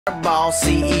Ball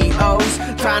CEOs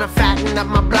trying to fatten up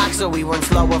my block so we run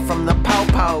slower from the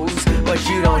po-pos. But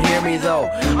you don't hear me though.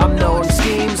 I'm knowing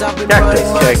schemes. I've been running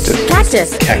my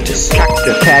Cactus. Cactus. Cactus.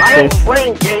 Cactus. I am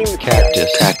playing games.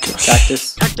 Cactus. Cactus.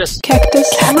 Cactus. Cactus.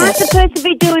 Cactus. Am I supposed to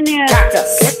be doing this?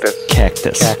 Cactus.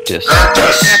 Cactus. Cactus.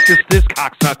 Cactus this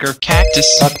cocksucker.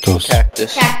 Cactus. Cactus.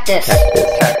 Cactus. Cactus.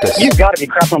 Cactus. You gotta be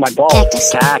crapping on my balls.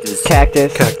 Cactus. Cactus.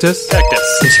 Cactus. Cactus.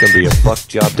 Cactus. It's gonna be a fuck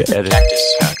job to edit.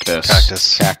 Cactus. Cactus.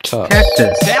 Cactus. Cactus.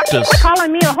 Cactus. Cactus.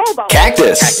 Calling me a hobo.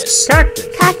 Cactus. Cactus.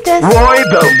 Roy,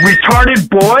 the retarded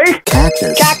boy?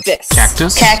 Cactus. Cactus.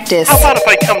 Cactus. Cactus. How about if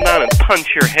I come down and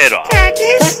punch your head off?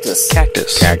 Cactus.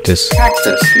 Cactus. Cactus.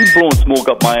 Cactus. You blowing smoke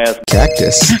up my ass.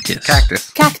 Cactus.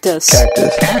 Cactus. Cactus.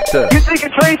 Cactus. Cactus. You think a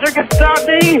tracer can stop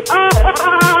me?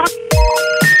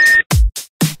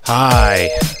 Hi,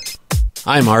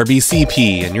 I'm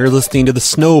RBCP, and you're listening to the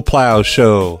Snow Plow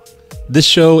Show. This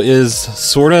show is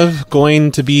sort of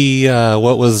going to be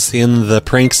what was in the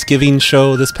Pranksgiving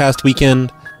show this past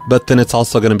weekend, but then it's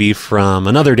also going to be from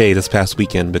another day this past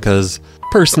weekend, because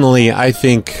personally, I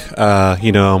think,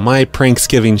 my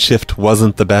Pranksgiving shift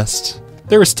wasn't the best.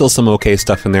 There was still some okay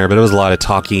stuff in there, but it was a lot of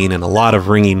talking and a lot of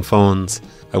ringing phones.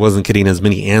 I wasn't getting as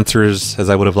many answers as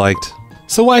I would have liked.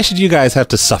 So why should you guys have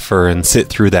to suffer and sit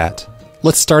through that?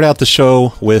 Let's start out the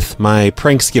show with my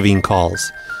Pranksgiving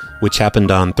calls, which happened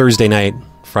on Thursday night,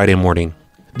 Friday morning.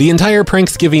 The entire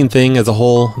Pranksgiving thing as a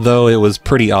whole, though, it was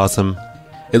pretty awesome.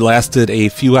 It lasted a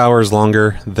few hours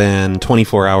longer than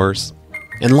 24 hours,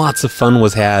 and lots of fun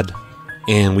was had,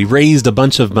 and we raised a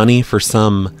bunch of money for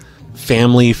some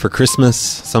family for Christmas,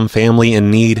 some family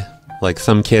in need. Like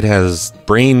some kid has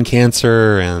brain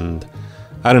cancer and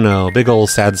I don't know, big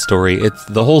old sad story. It's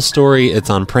the whole story.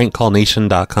 It's on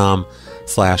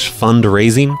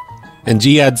prankcallnation.com/fundraising. And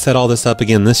Jiad set all this up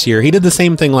again this year. He did the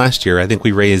same thing last year. I think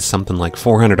we raised something like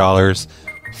 $400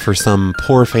 for some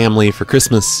poor family for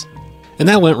Christmas. And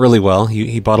that went really well.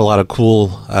 He bought a lot of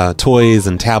cool toys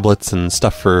and tablets and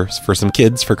stuff for some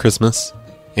kids for Christmas.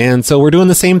 And so we're doing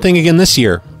the same thing again this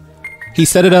year. He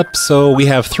set it up so we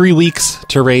have 3 weeks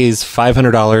to raise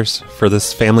 $500 for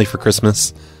this family for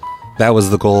Christmas. That was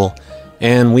the goal.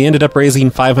 And we ended up raising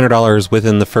 $500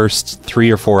 within the first 3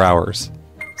 or 4 hours.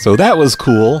 So that was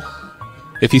cool.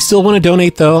 If you still want to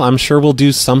donate, though, I'm sure we'll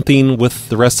do something with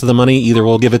the rest of the money. Either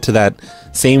we'll give it to that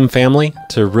same family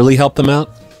to really help them out,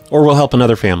 or we'll help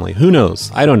another family. Who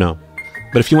knows? I don't know.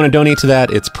 But if you want to donate to that,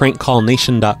 it's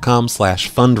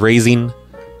prankcallnation.com/fundraising.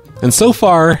 And so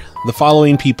far, the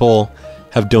following people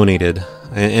have donated.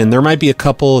 And there might be a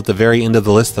couple at the very end of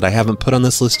the list that I haven't put on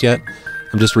this list yet.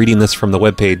 I'm just reading this from the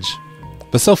webpage.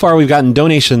 But so far, we've gotten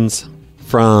donations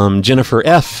from Jennifer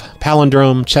F.,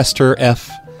 Palindrome, Chester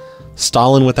F.,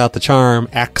 Stalin Without the Charm,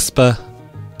 Axpa,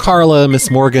 Carla,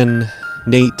 Miss Morgan,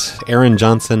 Nate, Aaron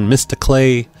Johnson, Mr.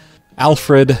 Clay,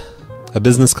 Alfred, a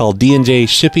business called D&J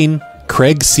Shipping,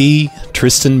 Craig C.,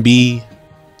 Tristan B.,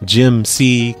 Jim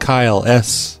C., Kyle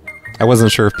S. I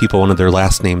wasn't sure if people wanted their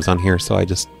last names on here, so I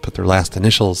just put their last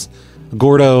initials.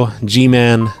 Gordo,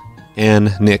 G-Man,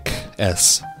 and Nick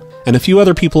S. And a few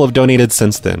other people have donated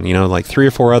since then, like 3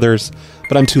 or 4 others,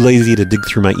 but I'm too lazy to dig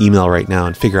through my email right now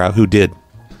and figure out who did.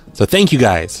 So thank you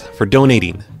guys for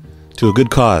donating to a good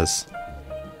cause.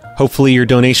 Hopefully your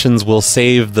donations will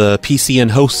save the PCN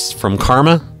hosts from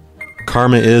karma.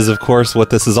 Karma is, of course, what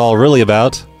this is all really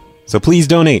about. So please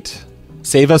donate.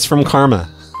 Save us from karma.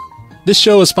 This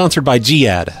show is sponsored by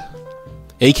Jiad,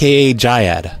 aka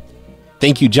Jiad.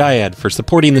 Thank you, Jiad, for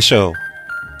supporting the show.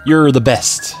 You're the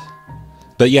best.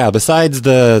 But yeah, besides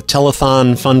the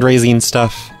telethon fundraising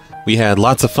stuff, we had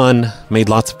lots of fun, made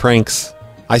lots of pranks.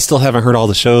 I still haven't heard all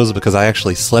the shows because I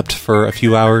actually slept for a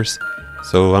few hours,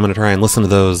 so I'm going to try and listen to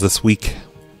those this week.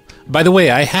 By the way,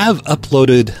 I have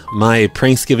uploaded my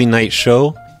Pranksgiving night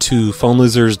show to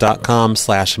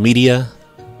phonelosers.com/media.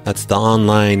 That's the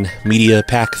online media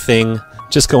pack thing.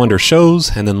 Just go under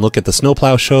shows and then look at the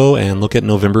Snowplow show and look at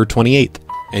November 28th.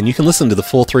 And you can listen to the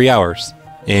full 3 hours.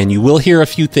 And you will hear a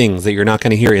few things that you're not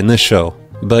going to hear in this show.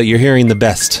 But you're hearing the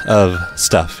best of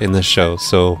stuff in this show,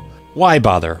 so why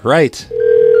bother, right?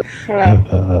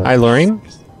 Hello. Hi, Lauren.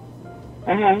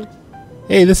 Uh-huh.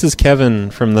 Hey, this is Kevin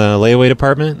from the layaway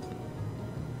department.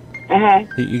 Uh-huh.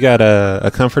 You got a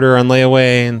comforter on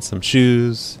layaway and some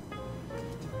shoes,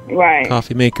 Right.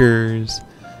 coffee makers.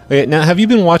 Okay, now, have you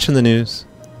been watching the news?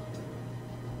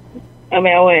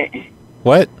 About what?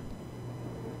 What?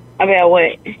 About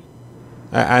what?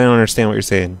 I don't understand what you're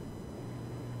saying.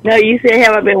 No, you said,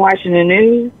 have I been watching the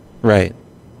news? Right.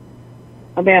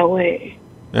 About what?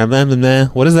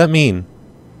 What does that mean?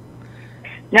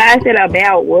 No, I said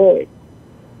about what?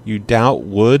 You doubt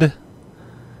wood?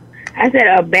 I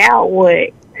said about what?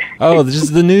 Oh,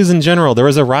 just the news in general. There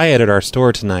was a riot at our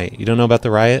store tonight. You don't know about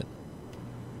the riot?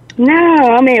 No,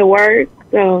 I'm at work,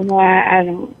 so no, I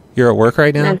don't. You're at work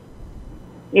right now? No.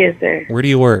 Yes, sir. Where do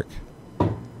you work?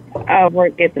 I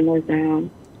work at the nursing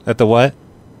home. At the what?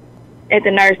 At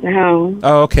the nursing home.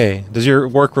 Oh, okay. Does your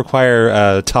work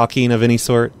require talking of any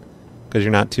sort? Because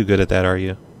you're not too good at that, are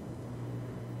you?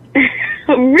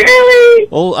 Really?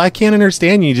 Well, I can't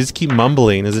understand you. You just keep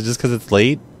mumbling. Is it just because it's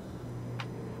late?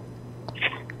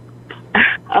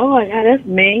 Oh my God, that's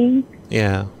mean.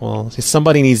 Yeah, well,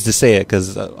 somebody needs to say it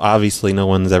because obviously no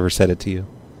one's ever said it to you.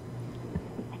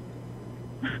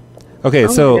 Okay,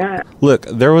 so look,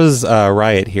 there was a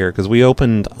riot here because we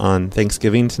opened on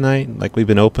Thanksgiving tonight. Like, we've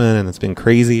been open and it's been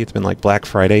crazy. It's been like Black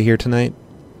Friday here tonight.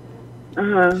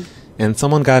 Uh-huh. And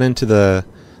someone got into the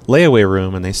layaway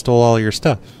room and they stole all your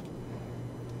stuff.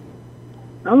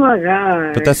 Oh my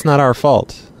God. But that's not our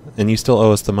fault, and you still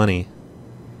owe us the money.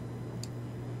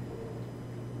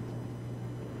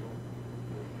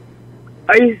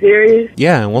 Are you serious?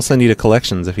 Yeah, and we'll send you to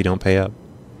collections if you don't pay up.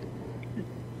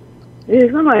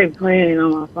 There's somebody playing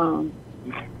on my phone.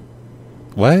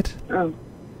 What? Oh.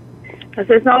 I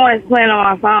said someone's playing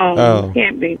on my phone. Oh. It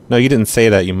can't be. No, you didn't say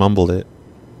that. You mumbled it.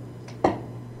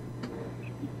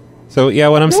 So yeah,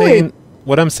 what I'm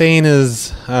saying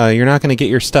is, you're not going to get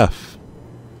your stuff.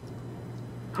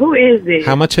 Who is this?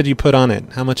 How much had you put on it?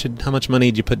 How much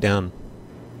money did you put down?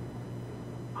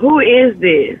 Who is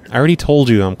this? I already told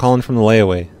you. I'm calling from the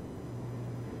layaway.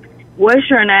 What's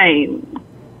your name?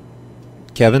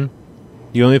 Kevin?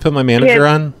 You want me to put my manager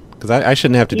on? Because I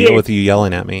shouldn't have to deal with you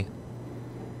yelling at me.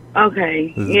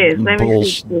 Okay. This is Yes. Let me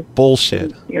see this.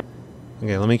 bullshit. Yep.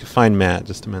 Okay, let me find Matt.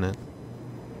 Just a minute.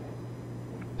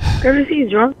 Girl, is he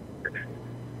drunk?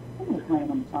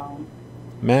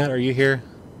 Matt, are you here?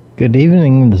 Good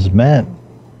evening, this is Matt.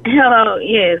 Hello.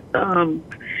 Yes.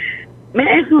 May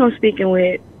I ask who I'm speaking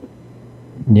with?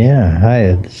 Yeah,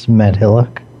 hi, this is Matt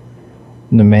Hillock,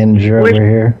 the manager over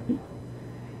here.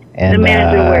 And the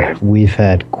manager where? We've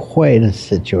had quite a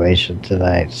situation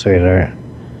tonight, sweetheart.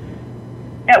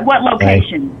 At what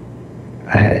location?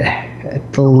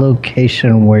 At the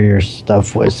location where your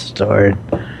stuff was stored.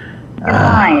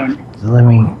 Lying. Let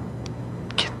me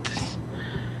get this.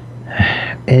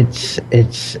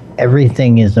 It's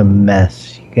everything is a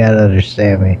mess. You gotta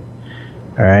understand me.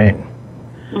 All right.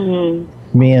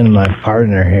 Mm-hmm. Me and my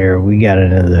partner here, we got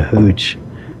into the hooch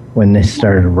when they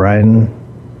started riding,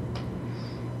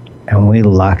 and we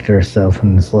locked ourselves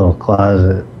in this little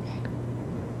closet.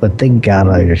 But they got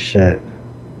all your shit.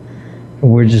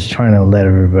 We're just trying to let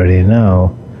everybody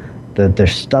know that their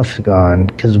stuff's gone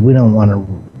because we don't want to,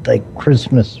 like,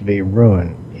 Christmas to be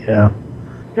ruined, you know?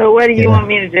 So what do you want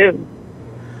me to do?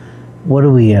 What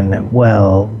are we in?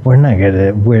 Well, we're not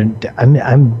gonna.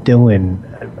 I'm doing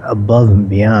above and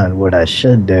beyond what I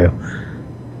should do.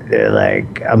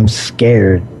 Like, I'm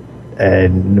scared,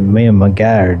 and me and my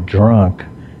guy are drunk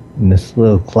in this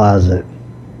little closet.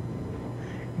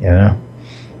 You know,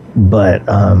 but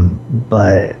I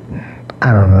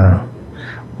don't know.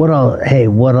 What all? Hey,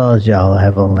 what else y'all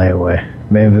have on layaway?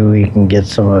 Maybe we can get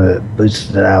some of it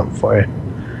boosted out for you.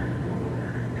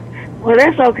 Well,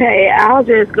 that's okay. I'll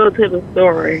just go to the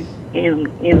store in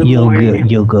the morning.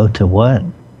 You'll go to what?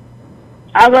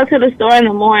 I'll go to the store in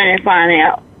the morning and find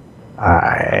out.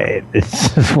 Alright,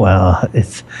 it's all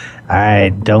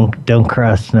right. Don't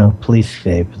cross no police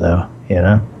tape though, you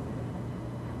know?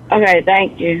 Okay,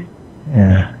 thank you.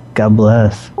 Yeah, God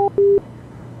bless.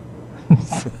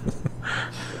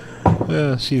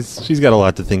 Yeah, she's got a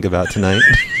lot to think about tonight.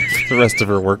 The rest of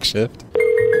her work shift.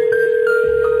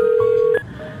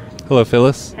 Hello,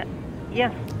 Phyllis.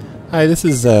 Yes. Hi, this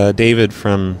is David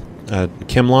from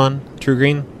Kimlawn True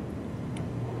Green.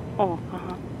 Oh,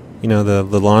 uh-huh. You know,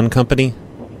 the lawn company?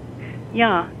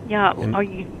 Yeah.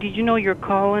 Did you know you're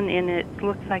calling and it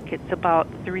looks like it's about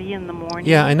 3 in the morning?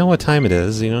 Yeah, I know what time it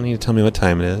is. You don't need to tell me what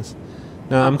time it is.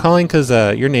 No, I'm calling because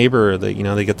your neighbor, they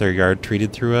get their yard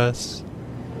treated through us.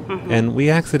 Mm-hmm. And we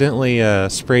accidentally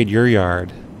sprayed your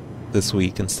yard this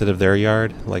week instead of their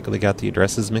yard. Like, they got the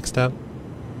addresses mixed up.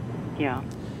 Yeah.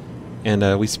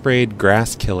 And we sprayed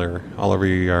grass killer all over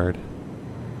your yard.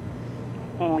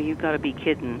 Oh, you gotta be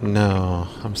kidding. No,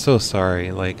 I'm so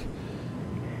sorry. Like,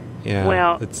 yeah.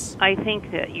 Well, I think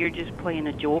that you're just playing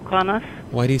a joke on us.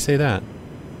 Why do you say that?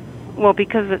 Well,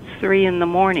 because it's 3 in the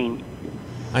morning.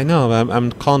 I know.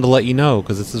 I'm calling to let you know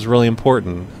because this is really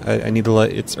important. I need to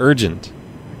it's urgent.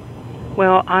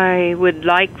 Well, I would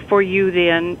like for you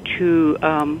then to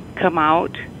come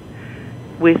out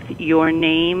with your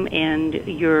name and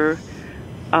your...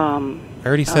 I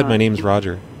already said my name's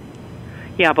Roger.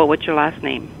 Yeah, but what's your last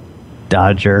name?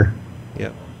 Dodger.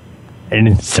 Yep. An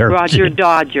insurgent. Roger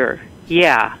Dodger.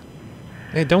 Yeah.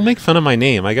 Hey, don't make fun of my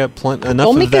name. I got enough Don't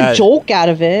of make that. a joke out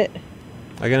of it.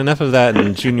 I got enough of that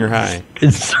in junior high.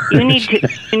 You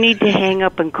need to hang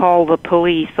up and call the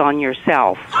police on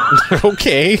yourself.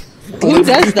 Okay. Who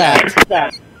does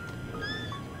that?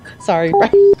 Sorry,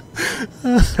 Brian.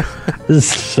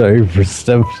 Sorry for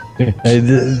stuff.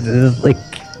 Like,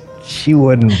 she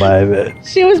wouldn't buy it.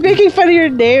 She was making fun of your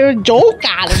name, joke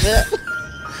out of it.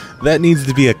 That needs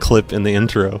to be a clip in the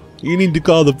intro. You need to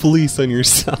call the police on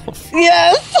yourself.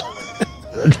 Yes.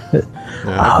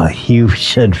 Oh, you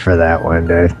should for that one,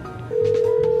 dude.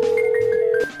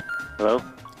 Hello?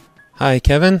 Hi,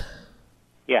 Kevin.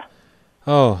 Yeah.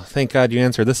 Oh, thank God you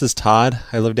answered. This is Todd.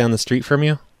 I live down the street from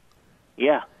you.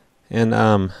 Yeah. And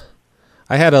I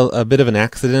had a bit of an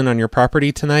accident on your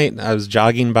property tonight. I was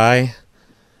jogging by.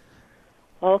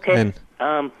 Oh, okay. And,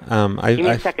 give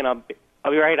me a second. I'll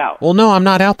be right out. Well, no, I'm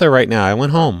not out there right now. I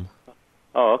went home.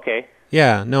 Oh, okay.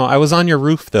 Yeah, no, I was on your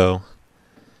roof, though.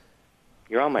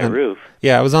 You're on my roof.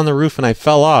 Yeah, I was on the roof and I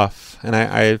fell off. And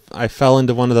I fell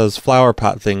into one of those flower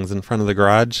pot things in front of the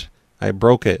garage. I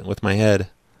broke it with my head.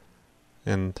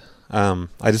 And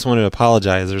I just wanted to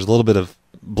apologize. There's a little bit of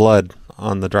blood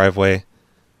on the driveway.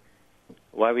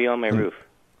 Why were you on my roof?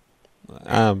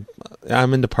 I'm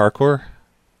into parkour.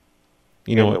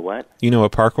 You know what? You know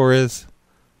what parkour is?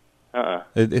 Uh-uh.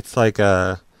 It's like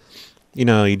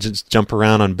you just jump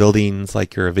around on buildings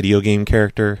like you're a video game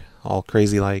character, all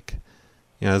crazy like.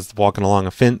 I was walking along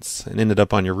a fence and ended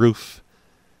up on your roof.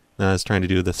 And I was trying to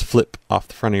do this flip off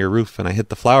the front of your roof, and I hit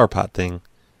the flower pot thing.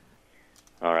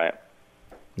 All right.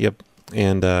 Yep.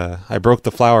 And I broke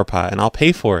the flower pot, and I'll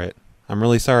pay for it. I'm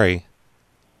really sorry.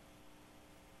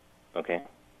 Okay.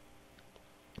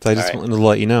 So I just wanted to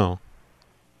let you know.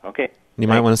 Okay. You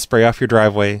might want to spray off your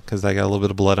driveway, because I got a little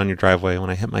bit of blood on your driveway when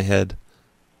I hit my head.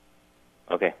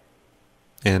 Okay.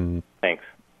 And thanks.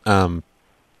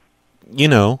 You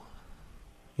know.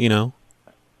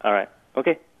 All right.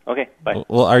 Okay. Bye.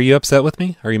 Well, are you upset with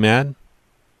me? Are you mad?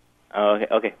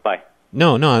 Okay. Bye.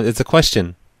 No, it's a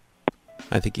question.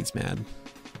 I think he's mad.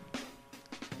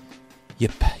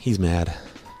 Yep, he's mad.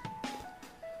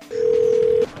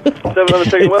 7-Eleven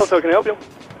taking well, so can I help you?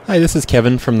 Hi, this is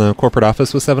Kevin from the corporate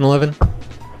office with 7-Eleven.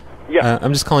 Yeah.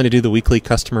 I'm just calling to do the weekly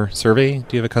customer survey.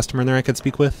 Do you have a customer in there I could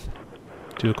speak with?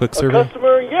 Do a quick survey?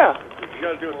 Customer, yeah. You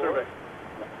gotta do a survey.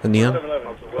 The Neon?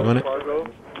 You want it?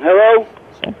 Hello?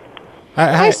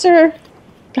 Hi, sir.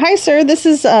 Hi, sir. This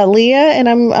is Leah, and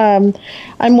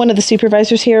I'm one of the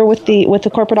supervisors here with the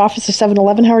corporate office of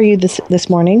 7-Eleven. How are you this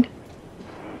morning?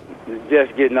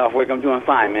 Just getting off work. I'm doing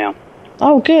fine, ma'am.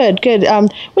 Oh, good.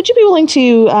 Would you be willing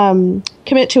to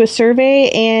commit to a survey?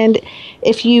 And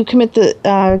if you complete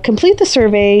the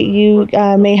survey, you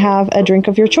may have a drink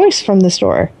of your choice from the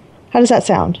store. How does that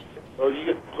sound? Oh, you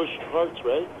get push carts,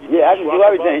 right? Yeah, I can do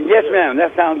everything. Yes, ma'am.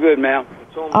 That sounds good, ma'am.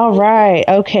 All right.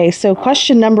 Okay. So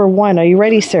question number 1. Are you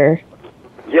ready, sir?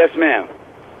 Yes, ma'am.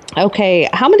 Okay.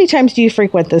 How many times do you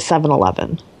frequent this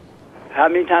 7-Eleven? How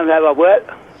many times have I what?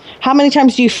 How many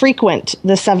times do you frequent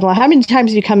the 7-Eleven? How many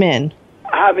times do you come in?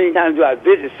 How many times do I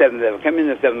visit 7-Eleven? Come in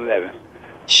to 7-Eleven?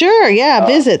 Sure. Yeah.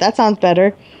 Visit. That sounds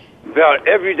better. About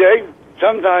every day.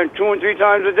 Sometimes 2 and 3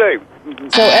 times a day.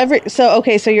 So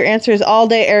your answer is all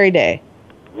day, every day.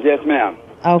 Yes, ma'am.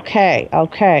 Okay.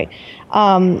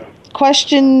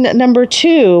 Question number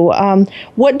 2.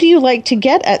 What do you like to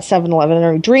get at 7-Eleven?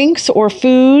 Or drinks or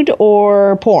food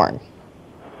or porn?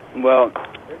 Well,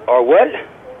 or what?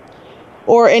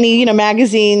 Or any,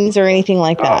 magazines or anything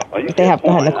like that they have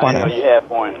behind the corner. I know you have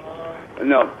porn.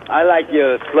 No, I like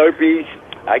your Slurpees.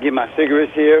 I get my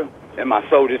cigarettes here and my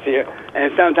sodas here.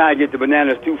 And sometimes I get the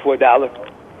bananas too for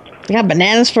 $1. You got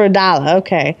bananas for $1.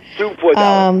 Okay. 2 for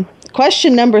 $1.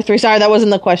 Question number 3. Sorry, that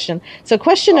wasn't the question. So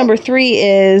question number 3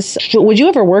 is, would you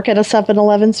ever work at a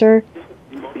 7-Eleven, sir?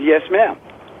 Yes, ma'am.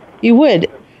 You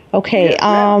would? Okay.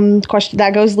 Yes, question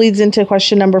that leads into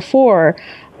question number 4.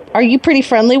 Are you pretty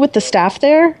friendly with the staff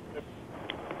there?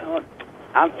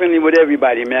 I'm friendly with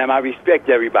everybody, ma'am. I respect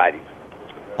everybody.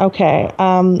 Okay.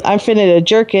 I'm finna to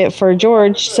jerk it for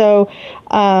George. So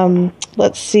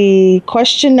let's see.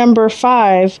 Question number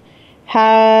 5.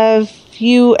 Have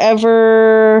you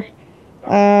ever...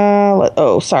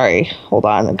 sorry. Hold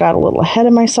on. I got a little ahead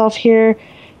of myself here.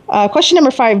 Question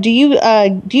number 5. Do you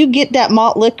get that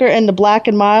malt liquor and the black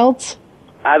and milds?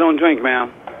 I don't drink,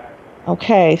 ma'am.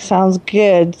 Okay, sounds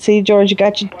good. See, George,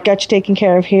 got you taken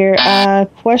care of here.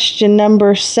 Question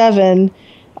number 7.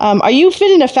 Are you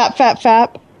finna to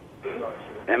fap?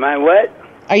 Am I what?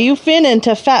 Are you finna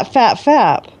to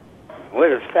fap?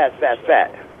 What is fat?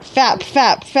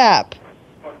 Fap.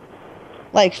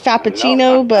 Like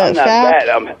Fappuccino, but I'm not fat?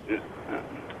 bad.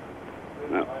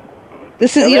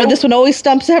 This is, this one always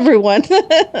stumps everyone.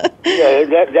 Yeah,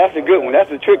 that's a good one. That's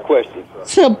a trick question.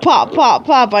 So pop, pop,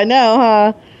 pop. I know,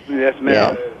 huh? Yes, ma'am.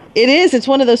 Yeah. It is. It's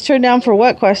one of those turn down for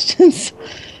what questions.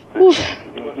 Oof.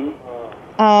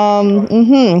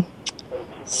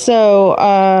 So,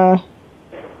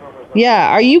 yeah.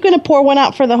 Are you going to pour one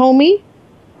out for the homie?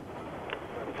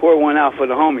 Pour one out for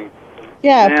the homie.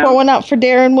 Yeah, Ma'am. pour one out for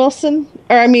Darren Wilson.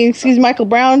 Or, I mean, excuse me, Michael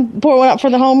Brown. Pour one out for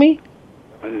the homie.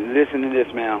 Listen to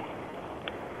this, ma'am.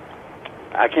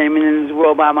 I came in this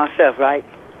world by myself, right?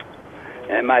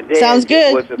 And my dad Sounds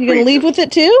good. was a You going to leave preacher. with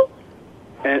it, too?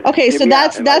 And Okay, hear so me out.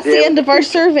 that's And my the dad end was of a our preacher.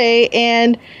 survey.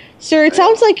 And, sir, it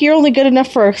sounds like you're only good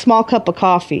enough for a small cup of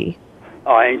coffee.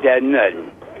 Oh, ain't that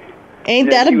nothing?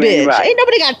 Ain't Yes, that a you bitch? ain't right. Ain't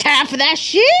nobody got time for that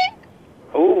shit.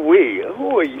 Oh,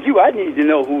 who are you? I need to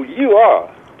know who you are.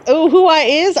 Oh, who I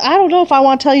is? I don't know if I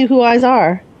want to tell you who I's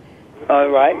are. All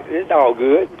right, it's all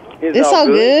good. It's all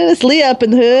good. It's Leah up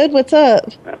in the hood. What's up?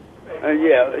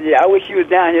 Yeah. I wish you was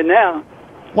down here now.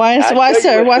 Why, I'll why, tell you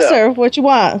sir? Why, what's up. sir? What you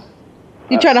want?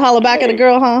 You trying to holler back at a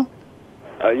girl, huh?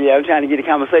 Yeah, I'm trying to get a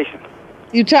conversation.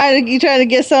 You trying to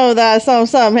get some of that,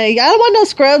 some. Hey, I don't want no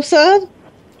scrub, son.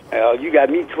 You got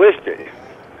me twisted.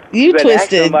 You better ask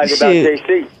twisted. somebody about Shoot.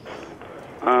 JC.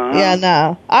 Uh-huh. Yeah,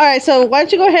 no. All right, so why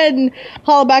don't you go ahead and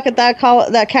holler back at that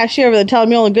cashier over there and tell him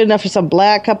you're only good enough for some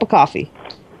black cup of coffee.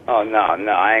 Oh, no,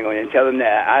 I ain't going to tell him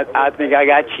that. I think I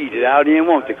got cheated. I didn't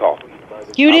want the coffee.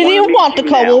 You I didn't wanna even meet want the you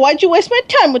call. now. Well, why'd you waste my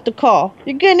time with the call?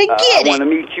 You're gonna I get want to it.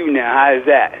 meet you now. How is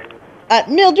that? At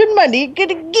Mildred Monday, you're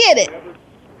gonna get it.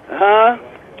 Huh?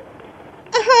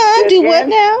 Uh-huh. Say Do again? what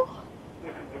now?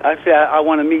 I said I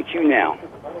want to meet you now.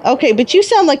 Okay, but you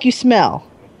sound like you smell.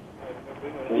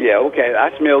 Yeah, okay.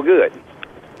 I smell good.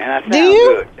 And I sound Do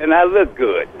you? good. And I look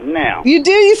good now. You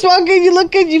do? You smell good? You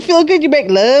look good? You feel good? You make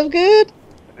love good?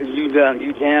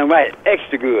 You damn right.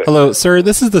 Extra good. Hello, sir.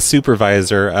 This is the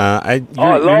supervisor.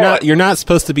 You're not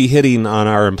supposed to be hitting on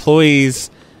our employees.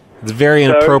 It's very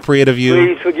Sir, inappropriate of you.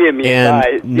 please forgive me if I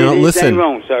And did no, anything listen.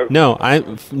 wrong, sir. No,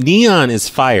 Neon is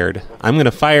fired. I'm going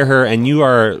to fire her, and you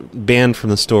are banned from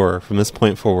the store from this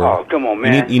point forward. Oh, come on,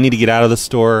 man. You need to get out of the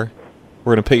store.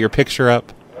 We're going to put your picture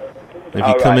up. And if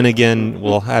All you come right. in again,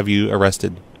 we'll have you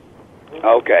arrested.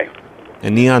 Okay.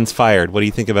 And Neon's fired. What do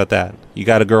you think about that? You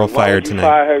got a girl Why fired would you tonight.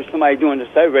 fire her? Somebody doing the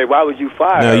survey. Why would you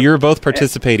fire No, her? you're both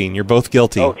participating. You're both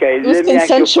guilty. Okay, It was let me ask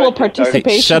you a consensual question, sir.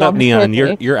 participation. Hey, shut up, on Neon.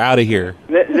 Friday. You're out of here.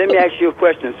 Let me ask you a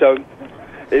question. So,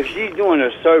 if she's doing a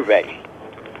survey,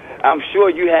 I'm sure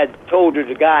you had told her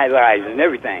the guidelines and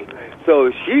everything. So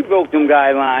if she broke them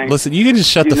guidelines. Listen, you can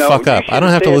just shut you the know, fuck you up. I don't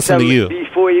should've have to said listen to something you.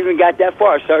 before you even got that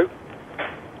far, sir.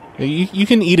 You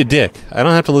can eat a dick. I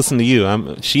don't have to listen to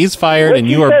you. She's fired, What'd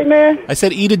and you you are. say, man? I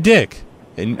said eat a dick.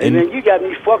 And then you got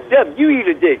me fucked up. You eat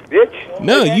a dick, bitch.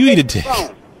 No, Okay, you eat a next dick.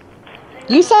 phone.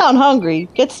 You sound hungry.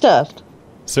 Get stuffed.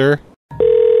 Sir.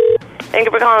 Thank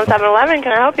you for calling 7-Eleven.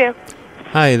 Can I help you?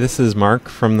 Hi, this is Mark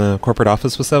from the corporate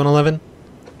office with 7-Eleven.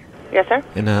 Yes, sir.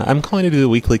 And I'm calling to do a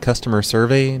weekly customer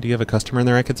survey. Do you have a customer in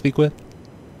there I could speak with?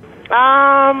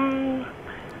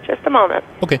 Just a moment.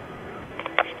 Okay.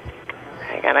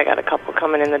 Hang on, I got a couple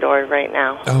coming in the door right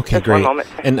now. Okay, Just great. one moment.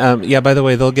 And yeah, by the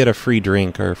way, they'll get a free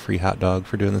drink or a free hot dog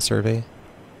for doing the survey.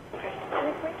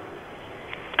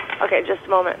 Okay, just a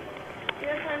moment.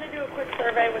 You're trying to do a quick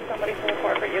survey with somebody from the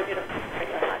corporate. You'll get a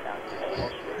hot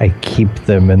dog. I keep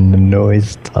them in the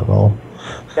noise tunnel.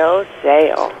 No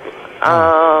sale.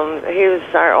 He was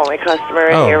our only customer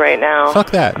in here right now.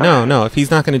 Fuck that. No. If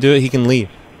he's not going to do it, he can leave.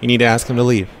 You need to ask him to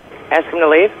leave. Ask him to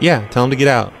leave? Yeah, tell him to get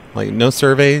out. Like, no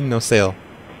survey, no sale.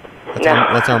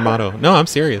 That's our motto. No, I'm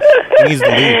serious. He needs to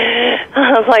leave.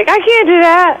 I was like, I can't do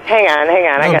that. Hang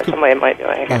on. I got somebody that might do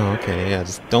it. Oh, okay. Yeah,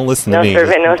 just don't listen No to me.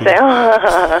 survey, no Just-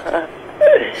 sale.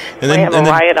 And We have a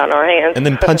riot on our hands. And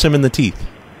then punch him in the teeth,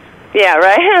 Yeah,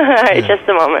 right? All right, Yeah. just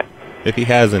a moment. if he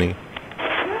has any.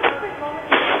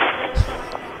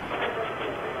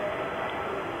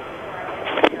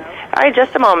 All right,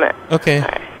 just a moment. Okay.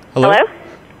 Hello? Hello?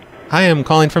 Hi, I'm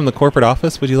calling from the corporate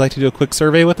office. Would you like to do a quick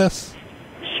survey with us?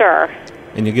 Sure.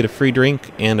 And you get a free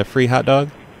drink and a free hot dog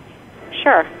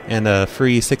Sure. and a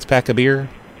free 6-pack of beer.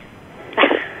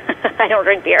 I don't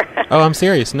drink beer. Oh, I'm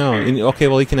serious. No. Okay,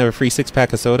 well, you can have a free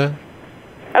 6-pack of soda.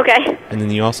 Okay. And then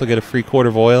you also get a free quart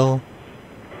of oil.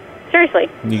 Seriously.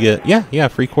 And you get, yeah,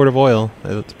 free quart of oil.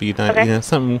 That'll be nice, Okay.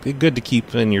 something good to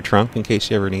keep in your trunk in case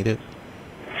you ever need it.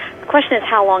 The question is,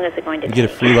 how long is it going to You take? get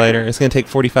a free lighter. It's going to take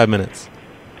 45 minutes.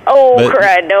 Oh, But-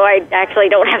 crud. No, I actually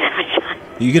don't have that much time.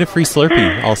 You get a free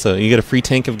Slurpee also. You get a free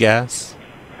tank of gas.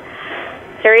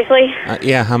 Seriously?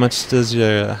 Yeah, how much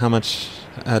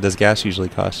does gas usually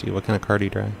cost you? What kind of car do you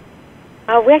drive?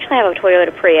 We actually have a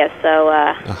Toyota Prius, so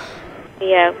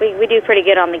yeah, we do pretty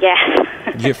good on the gas.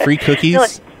 You get free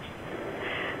cookies?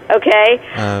 Okay.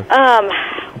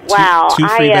 Wow. Two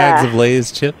free bags of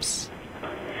Lay's chips.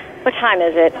 What time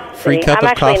is it? Free cup I'm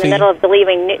of actually coffee. in the middle of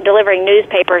delivering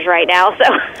newspapers right now,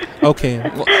 so. Okay.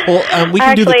 Well, we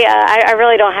can do I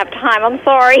really don't have time. I'm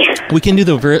sorry. We can do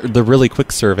the really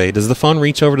quick survey. Does the phone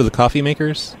reach over to the coffee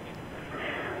makers?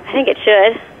 I think it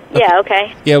should. Yeah,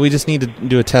 okay. Yeah, we just need to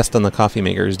do a test on the coffee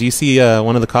makers. Do you see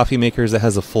one of the coffee makers that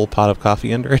has a full pot of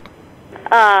coffee under it?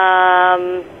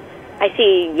 I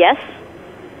see yes.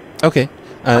 Okay.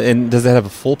 And does that have a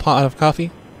full pot of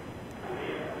coffee?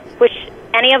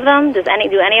 Any of them? Do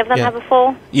any of them have a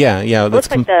full? Yeah. It looks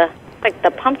like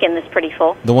the pumpkin is pretty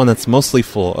full. The one that's mostly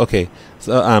full. Okay.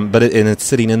 So, but it's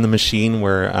sitting in the machine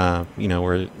where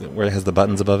where it has the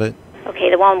buttons above it.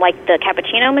 Okay, the one like the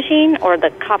cappuccino machine or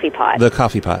the coffee pot? The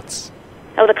coffee pots.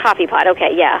 Oh, the coffee pot.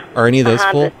 Okay, yeah. Are any of those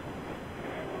full?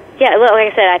 Yeah, well,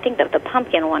 like I said, I think the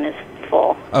pumpkin one is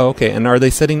full. Oh, okay. And are they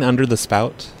sitting under the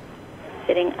spout?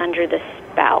 Sitting under the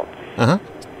spout. Uh-huh.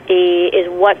 Is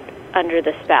what under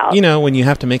the spout? You know, when you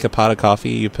have to make a pot of coffee,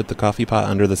 you put the coffee pot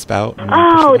under the spout.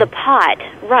 Oh, the pot.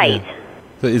 Right. Yeah.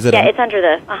 So is it it's under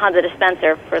the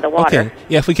dispenser for the water. Okay.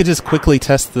 Yeah, if we could just quickly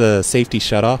test the safety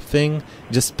shut-off thing,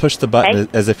 just push the button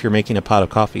as if you're making a pot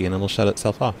of coffee, and it'll shut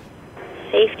itself off.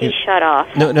 Safety shut off.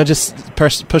 No, just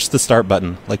push the start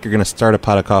button, like you're going to start a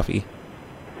pot of coffee.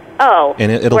 Oh.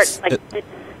 And it'll...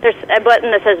 There's a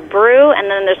button that says brew, and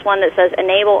then there's one that says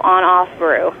enable on-off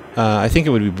brew. I think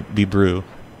it would be brew.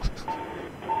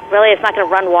 Really? It's not going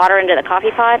to run water into the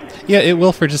coffee pot? Yeah, it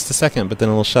will for just a second, but then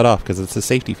it'll shut off because it's a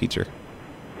safety feature.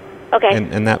 Okay.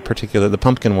 And that particular, the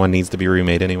pumpkin one needs to be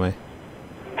remade anyway.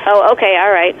 Oh, okay,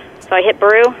 all right. So I hit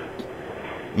brew?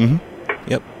 Mm-hmm.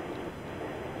 Yep.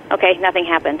 Okay, nothing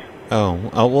happened. Oh,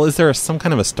 well, is there some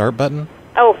kind of a start button?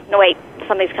 Oh, no, wait.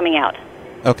 Something's coming out.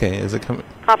 Okay, is it coming?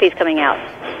 Coffee's coming out.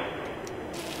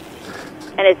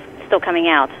 And it's still coming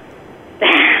out.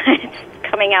 It's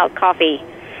coming out coffee.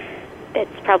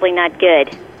 It's probably not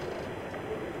good.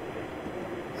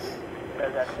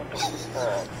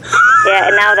 Yeah,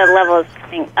 and now the level is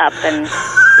coming up, and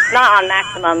it's not on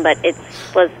maximum, but it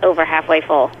was over halfway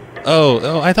full.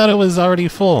 Oh, I thought it was already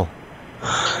full.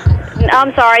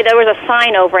 I'm sorry, there was a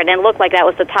sign over it, and it looked like that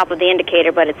was the top of the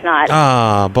indicator, but it's not.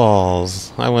 Ah,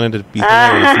 balls. I wanted to be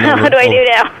hilarious. What do I do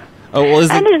now? Oh,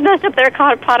 well, I just messed up their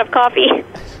pot of coffee.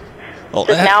 Oh,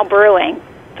 It's now brewing.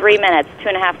 3 minutes,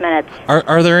 2.5 minutes.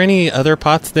 Are there any other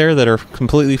pots there that are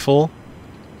completely full?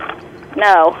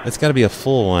 No. It's got to be a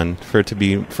full one for it to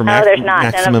be for No, there's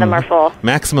not. None of them are full.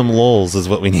 Maximum lulls is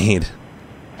what we need.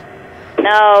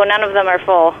 No, none of them are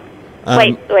full.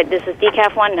 Wait, this is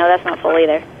decaf one? No, that's not full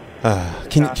either.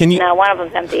 Can you? No, one of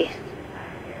them's empty.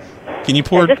 Can you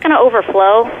pour? Is this going to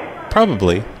overflow?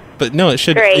 Probably, but no, it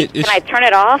should. Great. Can I turn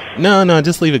it off? No,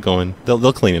 just leave it going.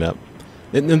 They'll clean it up.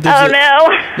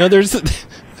 No.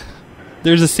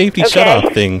 There's a safety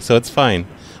shutoff thing, so it's fine.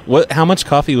 How much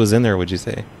coffee was in there? Would you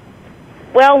say?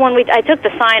 Well, when I took the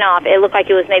sign off, it looked like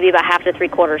it was maybe about half to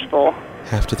 3/4 full.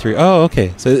 Half to 3. Oh,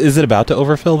 okay. So is it about to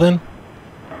overfill then?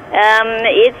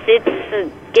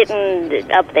 It's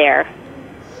getting up there.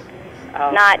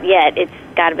 Oh. Not yet. It's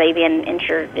got maybe an inch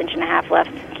and a half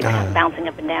left. Keeps bouncing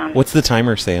up and down. What's the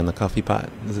timer say on the coffee pot?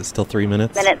 Is it still 3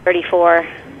 minutes? Minute 34.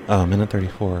 Oh, minute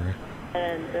 34.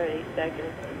 And 30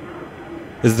 seconds.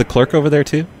 Is the clerk over there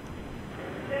too?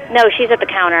 No, she's at the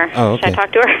counter. Oh, okay. Should I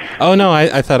talk to her? Oh, no,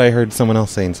 I thought I heard someone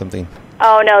else saying something.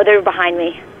 Oh, no, they're behind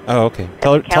me. Oh, okay.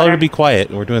 Tell her to be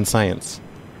quiet. We're doing science.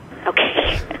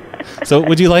 Okay. So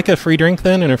would you like a free drink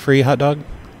then and a free hot dog?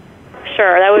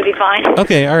 Sure, that would be fine.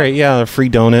 Okay, all right, yeah, a free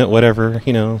donut, whatever,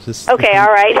 just... Okay, all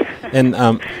right. And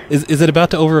is it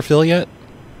about to overfill yet?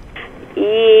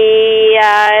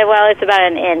 Yeah, well, it's about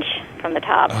an inch from the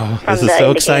top. Oh, this is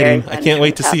so exciting. I can't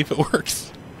wait to see if it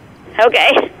works.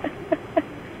 Okay.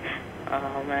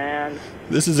 Oh, man.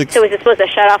 This is so is it supposed to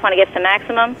shut off when it gets to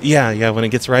maximum? Yeah, when it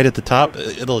gets right at the top,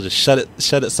 it'll just shut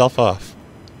itself off.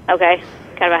 Okay.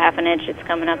 Got about half an inch. It's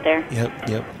coming up there.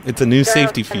 Yep. It's a new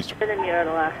safety feature.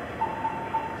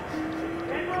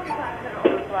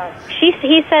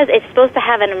 He says it's supposed to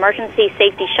have an emergency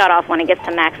safety shutoff when it gets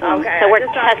to maximum. Okay, so we're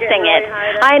testing it.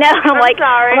 I know. I'm like,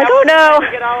 sorry. Oh no.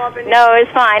 No,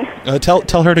 it's fine.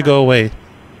 Tell her to go away.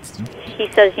 He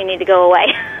says you need to go away.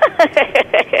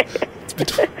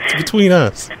 It's between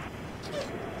us.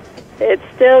 It's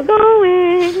still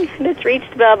going. It's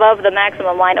reached above the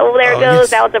maximum line. Oh, there it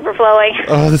goes. Yes. Now it's overflowing.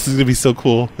 Oh, this is going to be so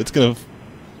cool. It's going to...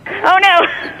 Oh, no.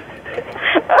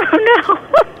 Oh, no.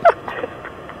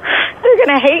 They're going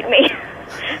to hate me.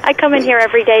 I come in here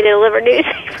every day to deliver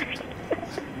newspapers.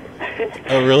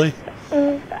 Oh, really?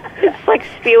 It's like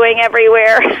spewing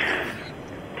everywhere.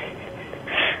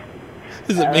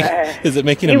 Is it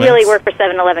making a You mess? really work for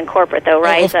 7-Eleven corporate, though,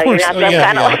 right? Of so course. you're not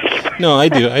that kind of like... No, I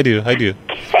do.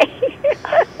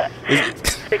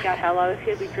 Figure out how long it's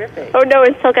going to be dripping. Oh, no,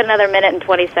 it's still got another minute and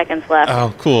 20 seconds left.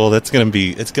 Oh, cool. It's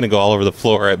gonna go all over the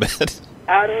floor, I bet.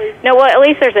 No, well, at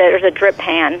least there's a drip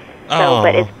pan. So,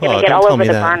 but it's going to get all over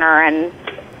the burner, and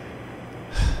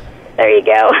there you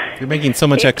go. You're making so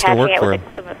much extra work for him.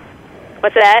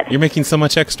 What's that? You're making so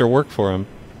much extra work for him.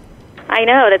 I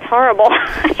know, that's horrible.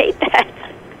 I hate that.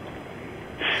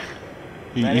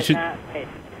 You should.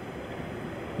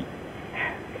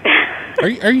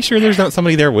 Are you sure there's not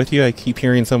somebody there with you? I keep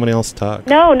hearing somebody else talk.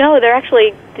 No, they're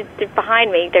actually they're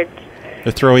behind me. They're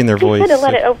throwing their voice. You said to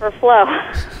let it overflow.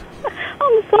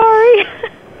 I'm sorry.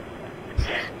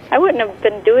 I wouldn't have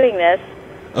been doing this.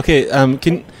 Okay,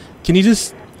 can you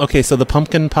just... Okay, so the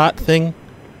pumpkin pot thing?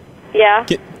 Yeah?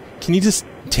 Can you just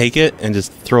take it and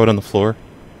just throw it on the floor?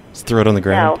 Just throw it on the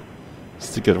ground? No.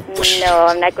 Just to go No,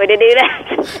 I'm not going to do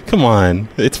that. Come on.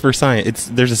 It's for science.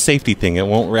 There's a safety thing. It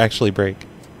won't actually break.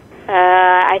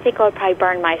 I think I'll probably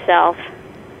burn myself.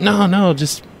 No,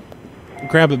 just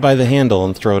grab it by the handle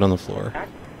and throw it on the floor.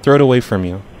 Throw it away from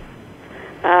you.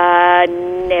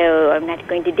 No, I'm not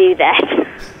going to do that.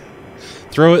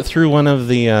 Throw it through one of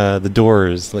the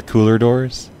doors, the cooler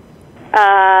doors.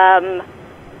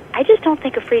 I just don't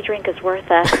think a free drink is worth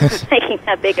making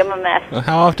that big of a mess. Well,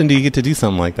 how often do you get to do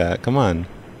something like that? Come on.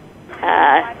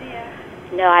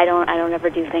 No, I don't ever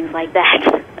do things like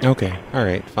that. Okay. All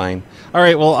right. Fine. All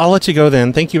right. Well, I'll let you go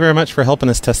then. Thank you very much for helping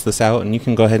us test this out. And you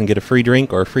can go ahead and get a free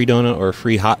drink or a free donut or a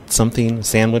free hot something, a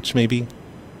sandwich maybe.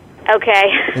 Okay.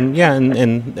 And yeah,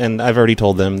 and I've already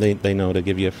told them they know to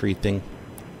give you a free thing.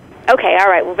 Okay. All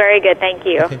right. Well, very good. Thank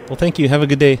you. Okay. Well, thank you. Have a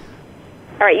good day.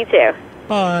 All right. You too.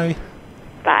 Bye.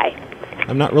 Bye.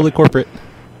 I'm not really corporate.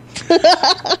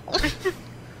 Oh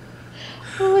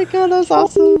my god, that's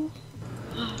awesome.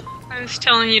 I was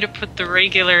telling you to put the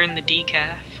regular in the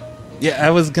decaf. Yeah, I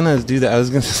was gonna do that. I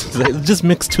was gonna just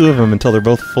mix two of them until they're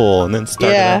both full, and then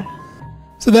start it up.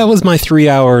 So that was my 3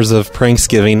 hours of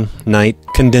Pranksgiving night,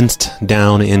 condensed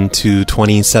down into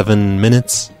 27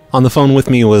 minutes. On the phone with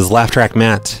me was Laugh Track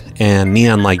Matt and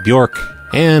Neon Like Bjork,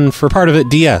 and for part of it,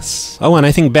 DS. Oh, and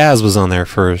I think Baz was on there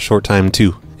for a short time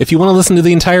too. If you want to listen to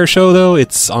the entire show, though,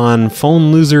 it's on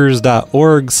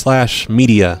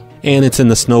phonelosers.org/media, and it's in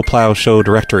the Snowplow Show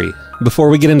directory. Before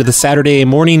we get into the Saturday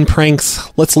morning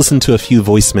pranks, let's listen to a few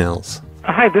voicemails.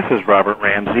 Hi, this is Robert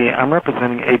Ramsey. I'm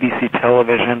representing ABC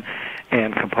Television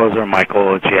and composer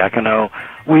Michael Giacono.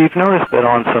 We've noticed that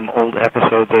on some old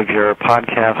episodes of your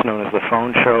podcast known as The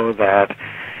Phone Show that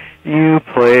you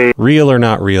play... Real or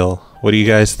not real? What do you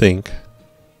guys think?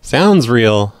 Sounds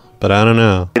real, but I don't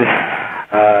know.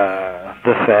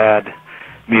 The sad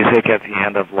music at the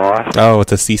end of Lost. Oh,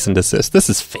 it's a cease and desist. This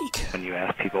is fake. When you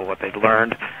ask people what they'd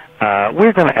learned,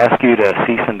 we're going to ask you to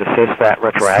cease and desist that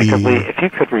retroactively. If you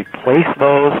could replace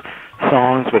those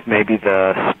songs with maybe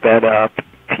the sped-up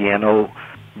piano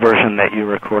version that you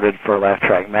recorded for Laugh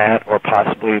Track Matt, or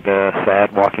possibly the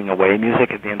sad walking away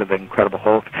music at the end of The Incredible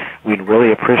Hulk, we'd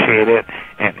really appreciate it.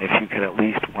 And if you could at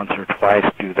least once or twice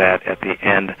do that at the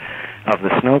end of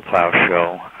the Snowplow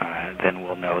Show, then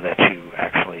we'll know that you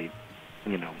actually,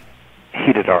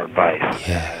 heeded our advice.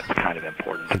 Yeah. It's kind of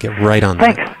important. I'll get right on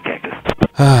Thanks, that. Cactus.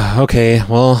 Okay,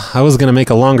 well, I was going to make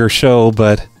a longer show,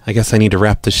 but I guess I need to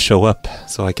wrap this show up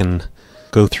so I can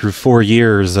go through 4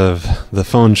 years of The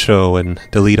Phone Show and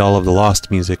delete all of the lost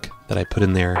music that I put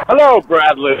in there. Hello,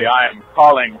 Bradley. I am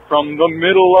calling from the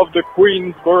middle of the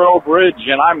Queensboro Bridge,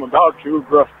 and I'm about to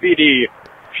graffiti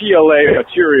PLA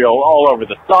material all over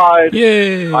the side.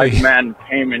 Yay! I demand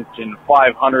payment in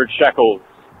 500 shekels.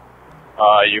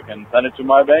 You can send it to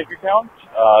my bank account.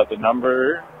 The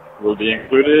number will be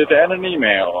included in an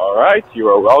email. All right? You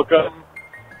are welcome.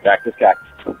 Cactus.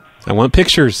 I want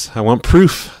pictures. I want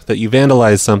proof that you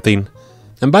vandalized something.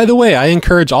 And by the way, I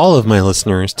encourage all of my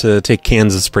listeners to take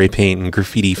cans of spray paint and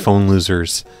graffiti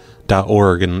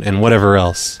phonelosers.org and whatever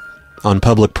else on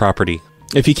public property.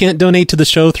 If you can't donate to the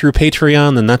show through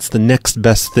Patreon, then that's the next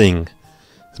best thing.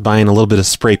 Is buying a little bit of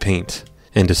spray paint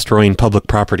and destroying public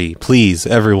property. Please,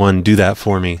 everyone, do that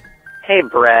for me. Hey,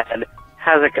 Brad.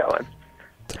 How's it going?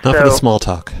 Enough of the small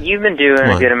talk. You've been doing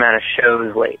a good amount of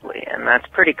shows lately, and that's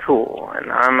pretty cool, and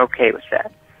I'm okay with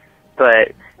that.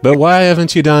 But why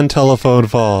haven't you done Telephone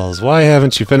Falls? Why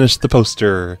haven't you finished the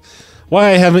poster?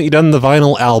 Why haven't you done the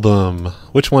vinyl album?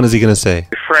 Which one is he going to say?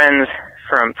 friends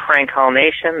from Prank Call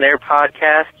Nation, their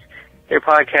podcast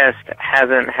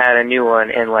hasn't had a new one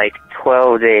in like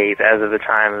 12 days as of the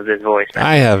time of this voicemail.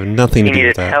 I have nothing to You do need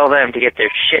with to that. tell them to get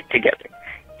their shit together.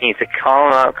 You need to call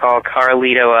them up, call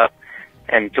Carlito up,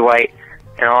 and Dwight,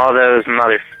 and all those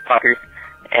motherfuckers,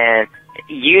 and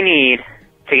you need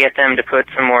to get them to put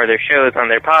some more of their shows on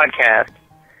their podcast,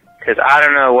 because I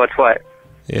don't know what's what.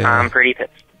 Yeah. I'm pretty pissed.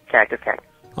 Cactus.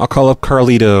 I'll call up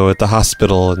Carlito at the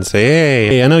hospital and say,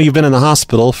 hey, I know you've been in the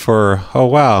hospital for, oh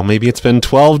wow, maybe it's been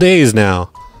 12 days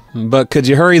now. But could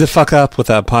you hurry the fuck up with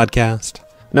that podcast?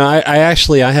 No,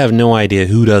 I have no idea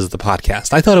who does the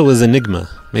podcast. I thought it was Enigma.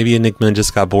 Maybe Enigma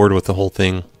just got bored with the whole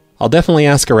thing. I'll definitely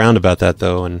ask around about that,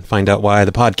 though, and find out why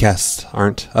the podcasts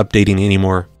aren't updating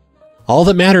anymore. All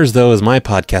that matters, though, is my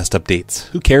podcast updates.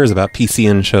 Who cares about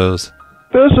PCN shows?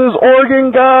 This is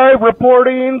Oregon Guy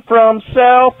reporting from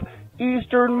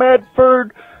southeastern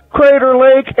Medford, Crater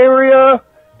Lake area,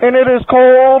 and it is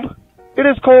cold. It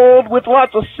is cold with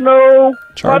lots of snow.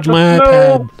 Charge lots my of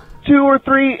snow, iPad. 2 or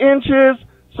 3 inches.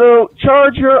 So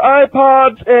charge your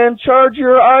iPods and charge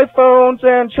your iPhones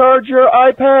and charge your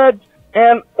iPads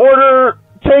and order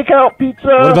takeout pizza.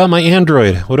 What about my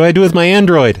Android? What do I do with my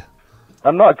Android?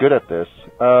 I'm not good at this.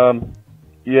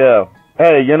 Yeah.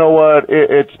 Hey, you know what?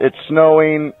 It's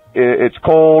snowing. It's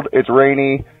cold. It's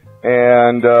rainy.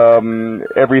 And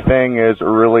everything is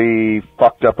really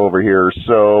fucked up over here.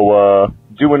 So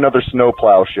do another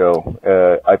snowplow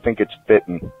show. I think it's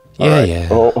fitting. Yeah.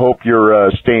 Hope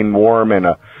you're staying warm and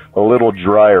a little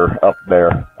drier up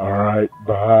there. All right.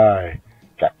 Bye.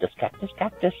 Cactus.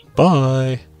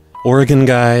 Bye. Oregon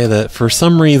guy that for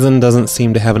some reason doesn't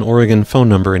seem to have an Oregon phone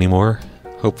number anymore.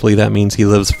 Hopefully that means he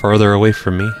lives farther away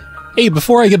from me. Hey,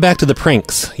 before I get back to the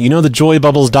pranks, you know the Joy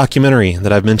Bubbles documentary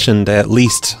that I've mentioned at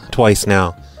least twice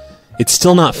now? It's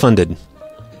still not funded.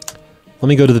 Let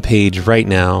me go to the page right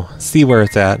now, see where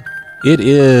it's at. It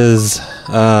is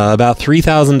about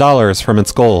 $3,000 from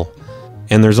its goal,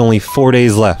 and there's only 4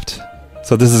 days left.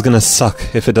 So this is gonna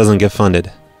suck if it doesn't get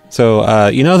funded. So,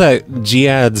 you know that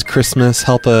Jiad's Christmas,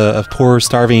 help a poor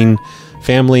starving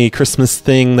family Christmas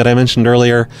thing that I mentioned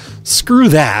earlier? Screw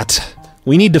that!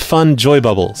 We need to fund Joy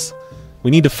Bubbles. We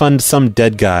need to fund some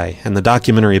dead guy and the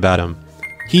documentary about him.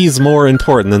 He's more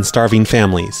important than starving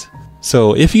families.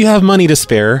 So if you have money to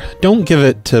spare, don't give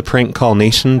it to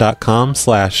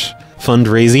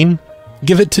prankcallnation.com/fundraising.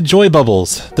 Give it to Joy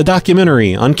Bubbles, the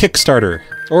documentary, on Kickstarter.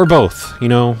 Or both. You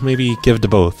know, maybe give to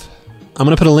both. I'm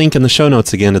going to put a link in the show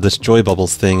notes again to this Joy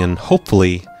Bubbles thing, and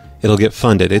hopefully it'll get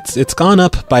funded. It's gone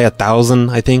up by 1,000,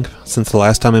 I think, since the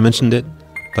last time I mentioned it.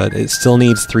 But it still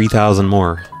needs 3,000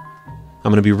 more.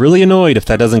 I'm going to be really annoyed if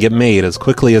that doesn't get made as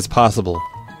quickly as possible.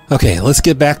 Okay, let's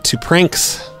get back to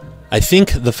pranks. I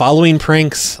think the following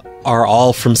pranks are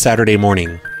all from Saturday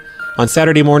morning. On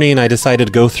Saturday morning, I decided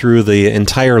to go through the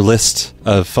entire list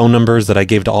of phone numbers that I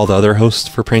gave to all the other hosts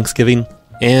for Pranksgiving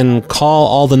and call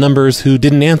all the numbers who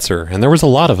didn't answer, and there was a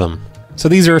lot of them. So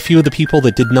these are a few of the people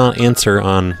that did not answer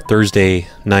on Thursday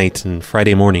night and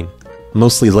Friday morning.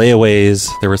 Mostly layaways,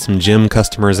 there were some gym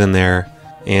customers in there,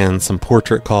 and some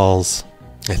portrait calls.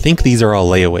 I think these are all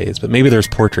layaways, but maybe there's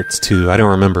portraits too, I don't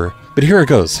remember. But here it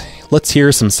goes. Let's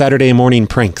hear some Saturday morning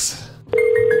pranks.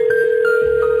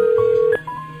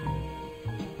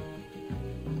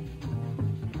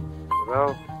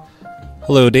 Hello?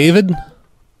 Hello, David?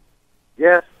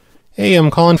 Yes? Hey, I'm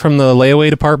calling from the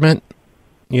layaway department.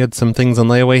 You had some things on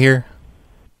layaway here?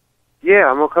 Yeah,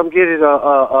 I'm gonna come get it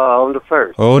on the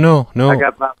 1st. Oh, no. I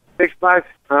got about 6 bucks,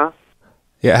 huh?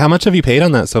 Yeah, how much have you paid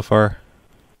on that so far?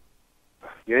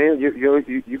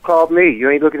 You called me. You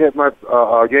ain't looking at my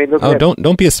you ain't looking at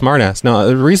don't be a smartass. No,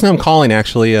 the reason I'm calling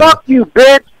actually Fuck you,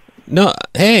 bitch! No,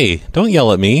 hey, don't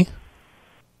yell at me.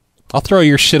 I'll throw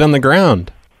your shit on the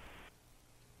ground.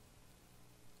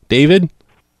 David?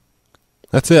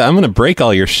 That's it. I'm going to break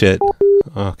all your shit.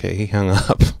 Okay, he hung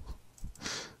up.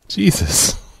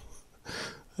 Jesus.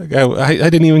 I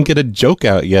didn't even get a joke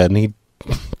out yet, and he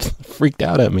freaked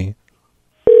out at me.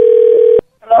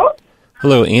 Hello?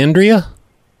 Hello, Andrea?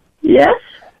 Yes?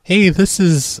 Hey, this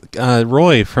is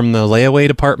Roy from the layaway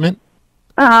department.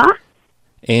 Uh-huh.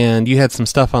 And you had some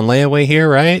stuff on layaway here,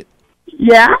 right?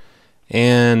 Yeah?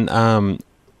 And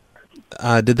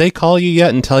did they call you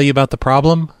yet and tell you about the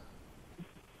problem?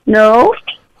 No.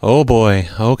 Oh boy.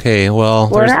 Okay. Well,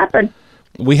 What happened?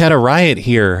 We had a riot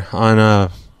here on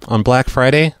Black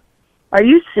Friday. Are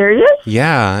you serious?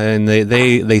 Yeah, and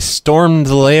they stormed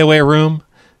the layaway room.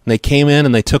 And they came in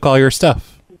and they took all your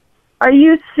stuff. Are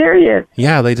you serious?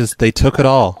 Yeah, they took it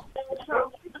all.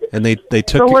 And they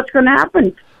took. So what's going to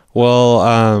happen?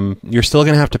 Well, you're still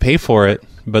going to have to pay for it,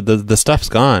 but the stuff's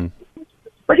gone.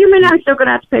 What do you mean I'm still going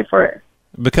to have to pay for it?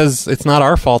 Because it's not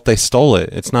our fault they stole it.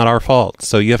 It's not our fault,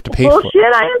 so you have to pay for it.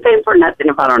 Bullshit, I ain't paying for nothing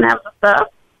if I don't have the stuff.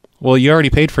 Well, you already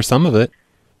paid for some of it.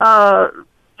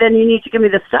 Then you need to give me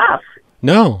the stuff.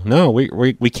 No,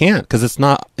 we can't, because it's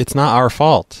not our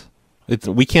fault.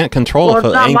 We can't control Well, if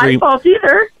it's an not angry... my fault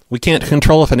either. We can't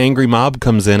control if an angry mob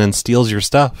comes in and steals your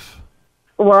stuff.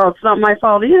 Well, it's not my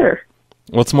fault either.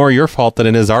 Well, it's more your fault than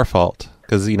it is our fault,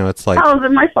 because, it's like... How is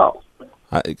it my fault?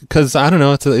 Because, I don't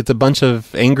know, it's a bunch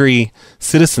of angry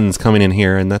citizens coming in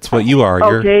here, and that's what you are.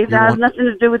 Okay, that has nothing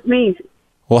to do with me.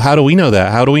 Well, how do we know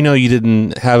that? How do we know you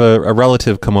didn't have a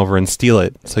relative come over and steal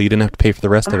it, so you didn't have to pay for the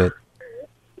rest of it?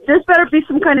 This better be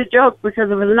some kind of joke, because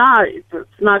if it's not,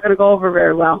 it's not going to go over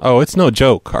very well. Oh, it's no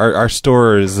joke. Our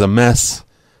store is a mess.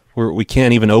 We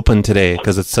can't even open today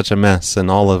because it's such a mess, and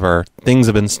all of our things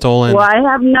have been stolen. Well, I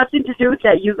have nothing to do with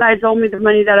that. You guys owe me the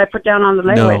money that I put down on the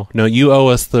layaway. No, you owe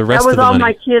us the rest of the money. That was all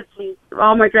my kids,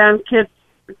 all my grandkids'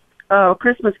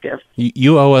 Christmas gifts.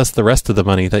 You owe us the rest of the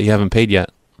money that you haven't paid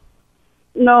yet.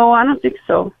 No, I don't think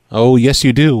so. Oh, yes,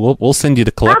 you do. We'll send you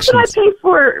to collections. How can I pay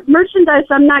for merchandise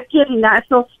I'm not getting? That's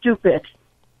so stupid.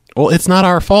 Well, it's not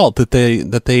our fault that they.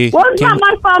 Well, it's not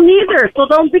my fault neither. So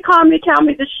don't be calling me, tell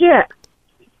me the shit.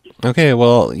 Okay,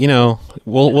 well,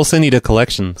 we'll send you to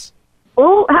collections.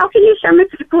 Oh, how can you send me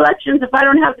to the collections if I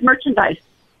don't have the merchandise?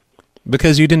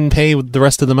 Because you didn't pay the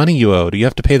rest of the money you owed. You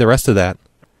have to pay the rest of that.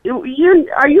 Are you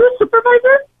a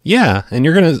supervisor? Yeah, and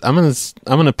I'm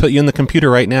gonna put you in the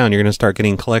computer right now, and you're gonna start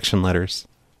getting collection letters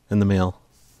in the mail.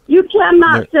 You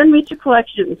cannot send me to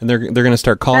collections. And they're gonna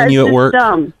start calling you at work.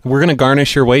 Dumb. We're gonna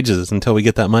garnish your wages until we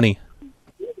get that money.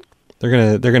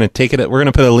 They're gonna take it. We're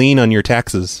gonna put a lien on your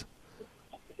taxes.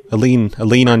 A lien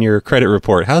on your credit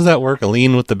report. How's that work? A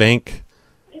lien with the bank?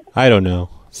 I don't know.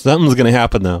 Something's gonna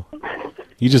happen though.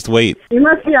 You just wait. You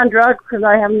must be on drugs because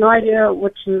I have no idea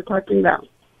what you're talking about.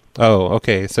 Oh,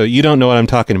 okay. So you don't know what I'm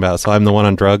talking about, so I'm the one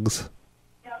on drugs?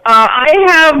 I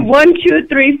have 1, 2,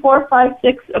 3, 4, 5,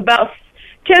 6, about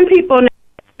 10 people now.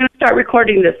 I'm going to start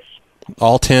recording this.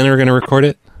 All 10 are going to record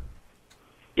it?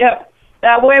 Yep.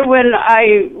 That way when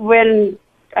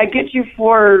I get you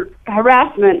for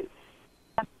harassment,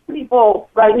 people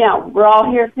right now, we're all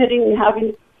here sitting and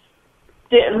having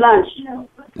lunch.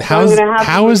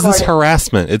 How is this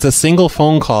harassment? It's a single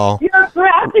phone call. You're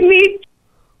harassing me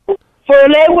for a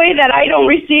layaway that I don't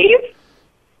receive?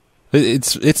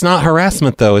 It's not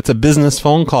harassment though. It's a business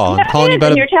phone call. I'm calling you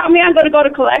about you're telling me I'm going to go to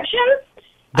collections?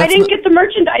 I didn't get the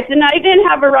merchandise, and I didn't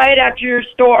have a right at your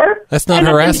store. That's not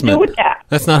harassment. With that.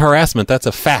 That's not harassment. That's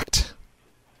a fact.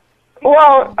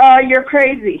 Well, you're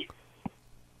crazy.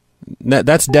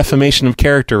 That's defamation of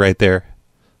character right there.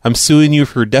 I'm suing you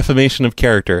for defamation of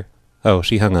character. Oh,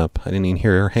 she hung up. I didn't even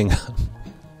hear her hang up.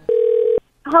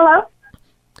 Hello?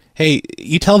 Hey,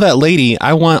 you tell that lady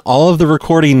I want all of the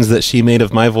recordings that she made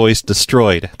of my voice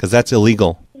destroyed, because that's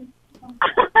illegal.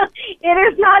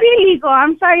 It is not illegal.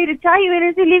 I'm sorry to tell you, it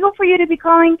is illegal for you to be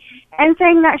calling and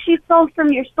saying that she sold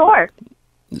from your store.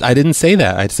 I didn't say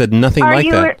that. I said nothing like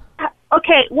that.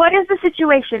 Okay, what is the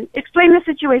situation? Explain the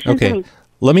situation to me.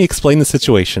 Let me explain the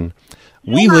situation.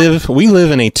 We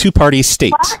live in a two-party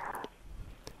state.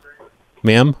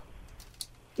 Ma'am?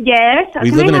 Yes,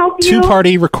 we live in a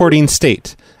two-party recording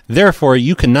state. Therefore,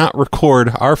 you cannot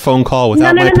record our phone call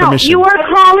without my permission. You are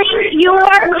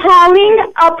calling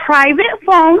a private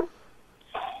phone.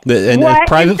 A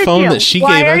private phone that she gave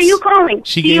us. Why are you calling?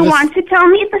 Do you want to tell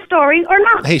me the story or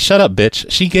not? Hey, shut up,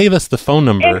 bitch. She gave us the phone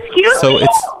number. Excuse me?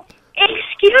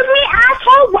 Excuse me,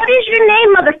 asshole? What is your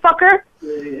name, motherfucker?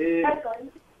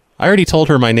 I already told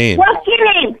her my name. What's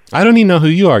your name? I don't even know who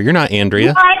you are. You're not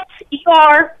Andrea. What's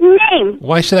your name?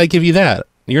 Why should I give you that?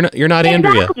 You're not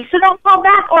Andrea. Exactly. So don't call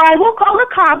back, or I will call the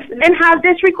cops and have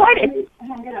this recorded.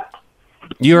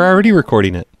 You're already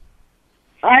recording it.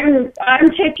 Next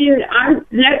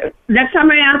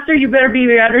time I answer, you better be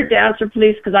ready to answer,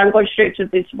 please, because I'm going straight to the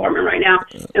police department right now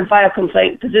and file a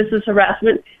complaint, because this is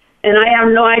harassment, and I have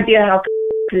no idea how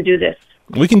can do this.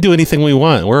 We can do anything we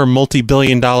want. We're a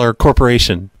multi-billion-dollar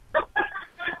corporation.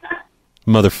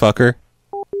 Motherfucker.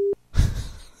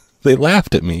 They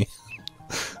laughed at me,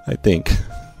 I think.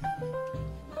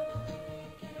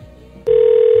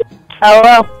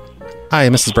 Hello? Hi,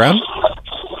 Mrs. Brown?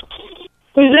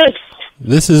 Who's this?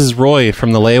 This is Roy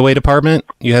from the layaway department.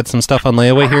 You had some stuff on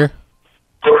layaway here?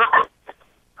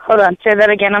 Hold on, say that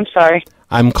again, I'm sorry.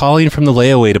 I'm calling from the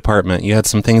layaway department. You had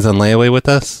some things on layaway with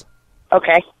us?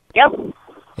 Okay, yep.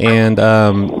 And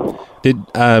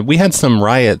we had some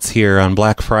riots here on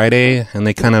Black Friday, and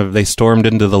they stormed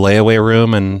into the layaway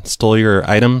room and stole your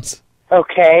items.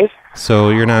 Okay. So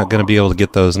you're not going to be able to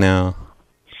get those now.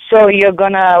 So you're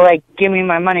gonna, give me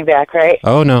my money back, right?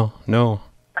 Oh, no.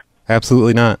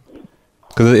 Absolutely not.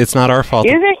 Because it's not our fault.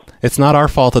 It's not our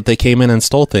fault that they came in and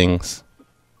stole things.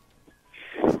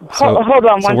 So, Hold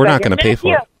on one second. we're not going to pay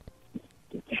for it.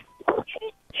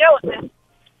 Joe,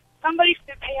 somebody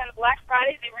said pay on Black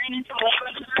Friday. They ran into a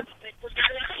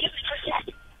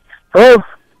Hello?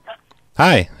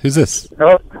 Hi, who's this?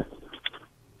 Hello?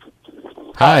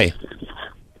 Hi.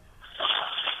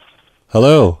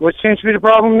 Hello. What seems to be the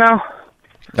problem now?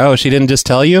 Oh, she didn't just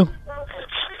tell you?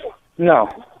 No.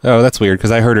 Oh, that's weird,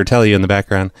 because I heard her tell you in the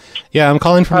background. Yeah, I'm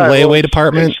calling from the layaway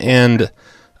department, and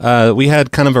we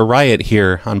had kind of a riot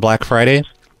here on Black Friday.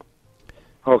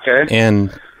 Okay.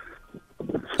 And,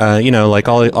 like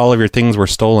all of your things were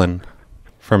stolen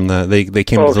from they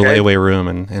came to the layaway room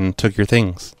and took your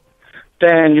things.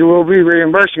 Then you will be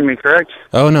reimbursing me, correct?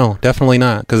 Oh, no, definitely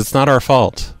not, because it's not our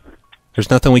fault.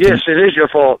 There's nothing we can... Yes, it is your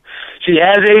fault. See,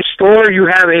 as a store, you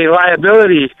have a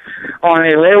liability on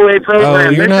a layaway program. Oh,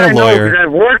 you're This not a I know lawyer. because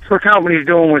I've worked for companies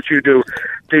doing what you do.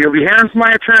 So you'll be hearing from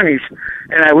my attorneys,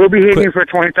 and I will be hitting you for a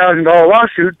 $20,000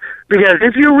 lawsuit, because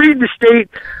if you read the state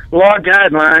law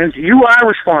guidelines, you are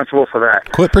responsible for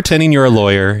that. Quit pretending you're a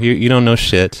lawyer. You don't know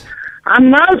shit. I'm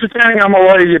not pretending I'm a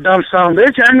lawyer, you dumb son of a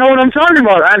bitch. I know what I'm talking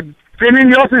about. I've been in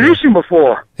your position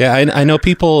before. Yeah, I know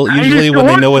people I usually used to when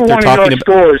they work know what for they're one of talking your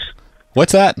about. Stores.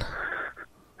 What's that?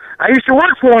 I used to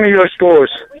work for one of your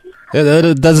stores. Yeah,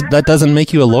 that doesn't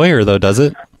make you a lawyer, though, does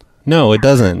it? No, it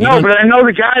doesn't. No, but I know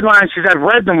the guidelines because I've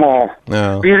read them all.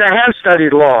 No. Because I have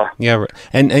studied law. Yeah,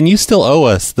 and you still owe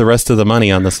us the rest of the money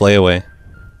on this layaway.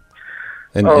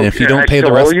 And if you don't I pay the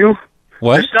still rest, owe you?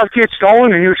 what? The stuff gets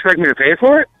stolen and you expect me to pay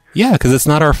for it? Yeah, because it's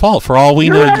not our fault. For all we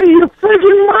You're know, out of your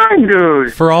freaking mind,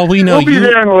 dude. For all we know, We'll be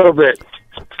there in a little bit.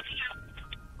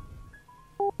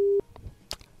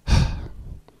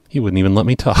 He wouldn't even let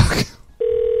me talk.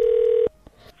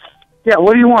 Yeah,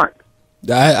 what do you want?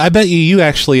 I bet you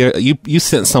actually you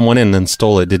sent someone in and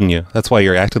stole it, didn't you? That's why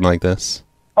you're acting like this.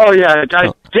 Oh, yeah,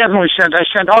 I definitely sent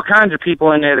all kinds of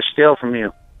people in there to steal from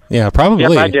you. Yeah, probably.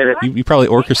 Yep, I did it. You probably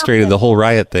orchestrated the whole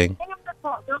riot thing.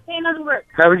 Don't say another word.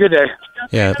 Have a good day.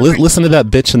 Yeah, listen to that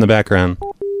bitch in the background.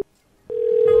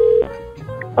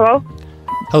 Hello?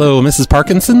 Hello, Mrs.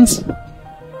 Parkinson's?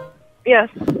 Yes.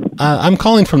 I'm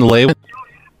calling from the layaway.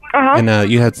 Uh-huh. And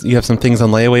you have some things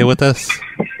on layaway with us?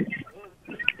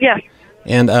 Yes.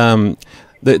 And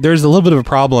there's a little bit of a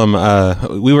problem.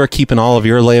 We were keeping all of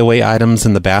your layaway items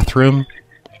in the bathroom.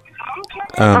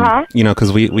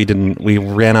 Because we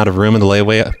ran out of room in the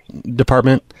layaway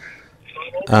department.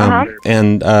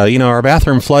 And our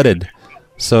bathroom flooded.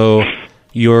 So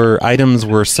your items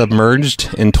were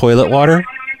submerged in toilet water.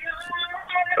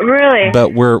 Really?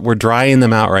 But we're drying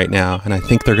them out right now, and I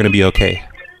think they're going to be okay.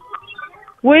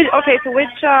 Which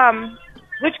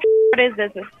is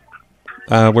this?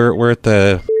 We're at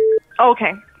the... Oh,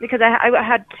 okay, because I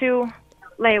had two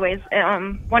layaways,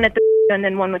 one at the and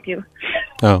then one with you.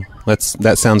 Oh,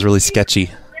 that sounds really sketchy,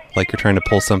 like you're trying to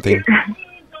pull something.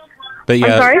 But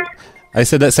yeah, I'm sorry? I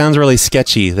said that sounds really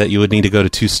sketchy that you would need to go to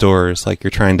two stores, like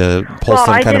you're trying to pull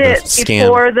some kind of a scam. I did it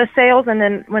before the sales, and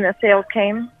then when the sales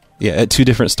came. Yeah, at two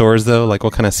different stores though. Like,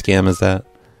 what kind of scam is that?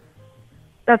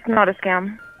 That's not a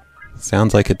scam.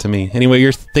 Sounds like it to me. Anyway,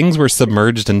 your things were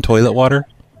submerged in toilet water,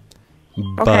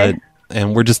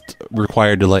 and we're just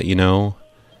required to let you know.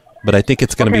 But I think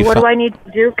it's going to be. What do I need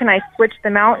to do? Can I switch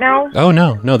them out now? Oh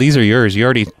no, these are yours. You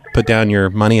already put down your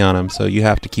money on them, so you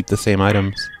have to keep the same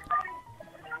items.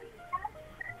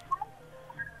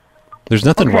 There's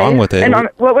nothing wrong with it. And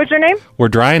what was your name? We're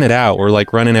drying it out. We're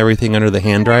like running everything under the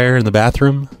hand dryer in the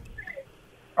bathroom.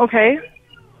 Okay.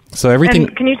 So everything.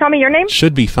 And can you tell me your name?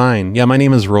 Should be fine. Yeah, my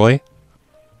name is Roy.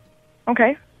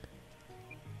 Okay.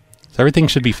 So everything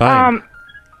should be fine.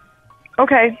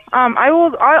 Okay.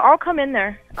 I'll come in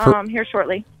there. Here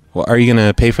shortly. Well, are you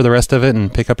gonna pay for the rest of it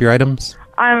and pick up your items?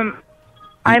 I'm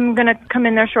gonna come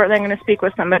in there shortly. I'm gonna speak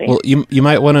with somebody. Well, you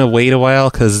might want to wait a while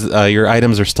because your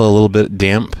items are still a little bit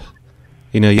damp.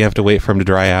 You have to wait for them to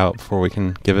dry out before we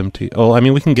can give them to you. Oh, I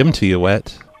mean, we can give them to you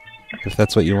wet if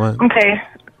that's what you want. Okay.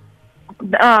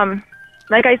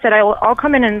 Like I said, I'll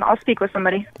come in and I'll speak with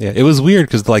somebody. Yeah, it was weird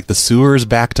because like the sewers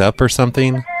backed up or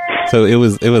something, so it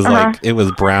was like it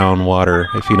was brown water,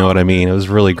 if you know what I mean. It was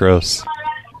really gross.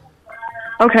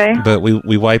 Okay. But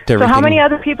we wiped everything. So how many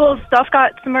other people's stuff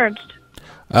got submerged?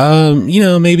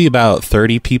 Maybe about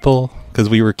 30 people because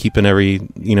we were keeping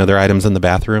their items in the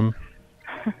bathroom.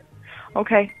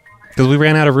 Okay. Because we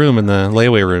ran out of room in the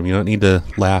layaway room. You don't need to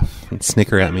laugh and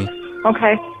snicker at me.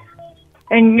 Okay.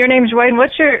 And your name's Wayne.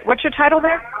 What's your title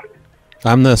there?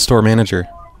 I'm the store manager.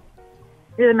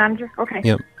 You're the manager? Okay.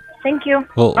 Yep. Thank you.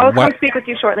 Well, I'll come speak with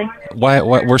you shortly. Why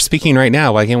we're speaking right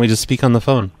now. Why can't we just speak on the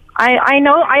phone? I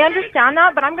know, I understand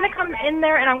that, but I'm going to come in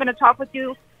there and I'm going to talk with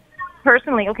you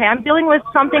personally, okay? I'm dealing with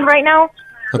something right now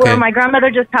where my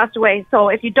grandmother just passed away. So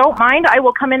if you don't mind, I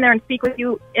will come in there and speak with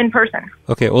you in person.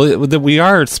 Okay, well, we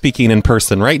are speaking in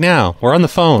person right now. We're on the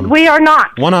phone. We are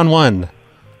not. One-on-one.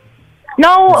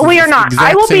 No, we are not.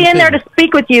 I will be in there thing. to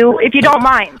speak with you if you don't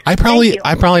mind. I'm probably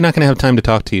not going to have time to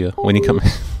talk to you when you come.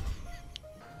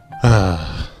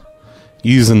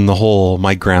 Using the whole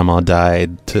 "my grandma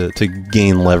died" to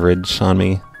gain leverage on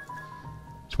me.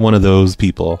 It's one of those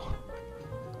people.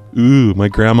 Ooh, my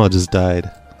grandma just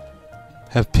died.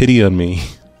 Have pity on me.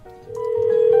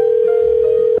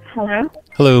 Hello?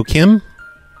 Hello, Kim?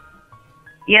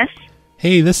 Yes?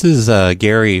 Hey, this is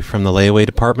Gary from the layaway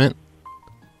department.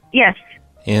 Yes.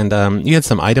 And you had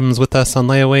some items with us on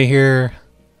layaway here.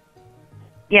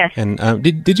 Yes. And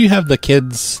did you have the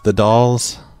kids, the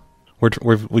dolls?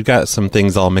 We've got some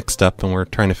things all mixed up, and we're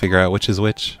trying to figure out which is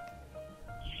which.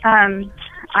 I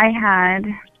had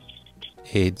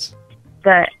AIDS.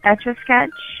 the Etch-a-Sketch,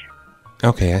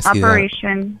 Okay, I see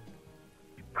Operation,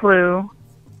 Plow,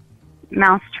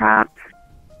 Mousetrap,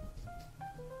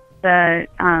 the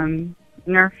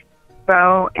Nerf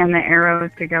bow, and the arrows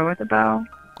to go with the bow.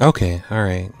 that. Okay, all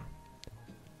right.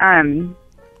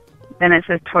 Then it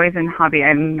says Toys and Hobby.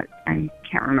 I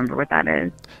can't remember what that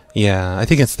is. Yeah, I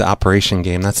think it's the Operation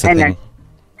game. That's the And thing.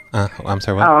 I'm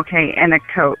sorry, what? Oh, okay, and a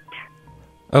coat.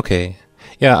 Okay.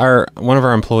 Yeah, one of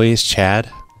our employees,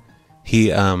 Chad, he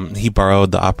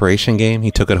borrowed the Operation game.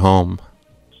 He took it home,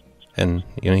 and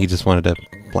he just wanted to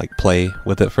play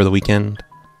with it for the weekend.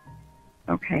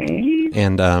 Okay.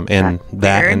 And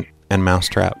that and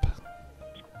Mousetrap.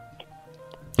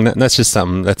 And that's just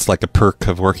something that's like a perk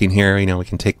of working here. We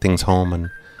can take things home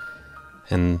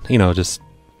and just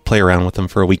play around with them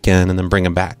for a weekend and then bring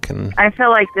them back. And I feel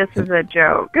like this is a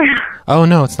joke. oh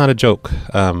no, it's not a joke.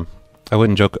 I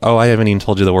wouldn't joke. Oh, I haven't even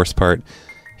told you the worst part.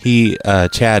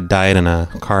 Chad died in a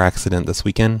car accident this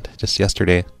weekend, just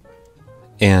yesterday,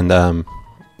 and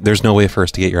there's no way for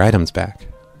us to get your items back.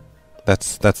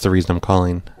 That's the reason I'm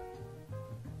calling.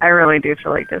 I really do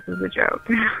feel like this is a joke.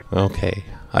 Okay,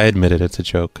 I admit it, it's a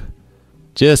joke.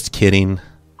 Just kidding.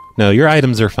 No, your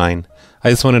items are fine. I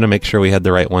just wanted to make sure we had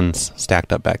the right ones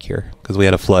stacked up back here, because we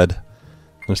had a flood.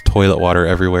 There's toilet water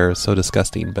everywhere. It was so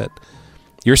disgusting, but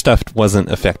your stuff wasn't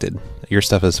affected. Your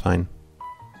stuff is fine.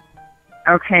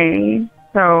 Okay,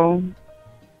 so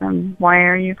why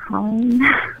are you calling?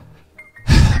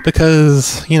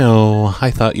 Because,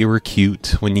 I thought you were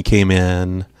cute when you came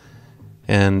in.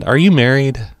 And are you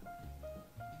married?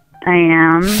 I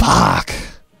am. Fuck!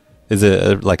 Is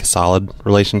it like a solid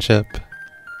relationship?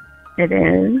 It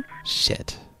is.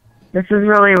 Shit. This is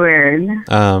really weird.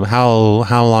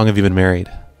 How long have you been married?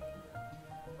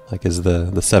 Like, is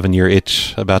the 7-year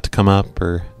itch about to come up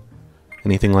or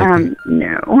anything like that?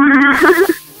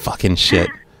 No. Fucking shit.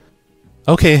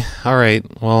 Okay, alright,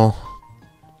 well,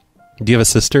 do you have a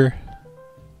sister?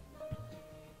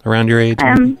 Around your age?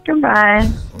 Goodbye.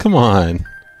 Come on.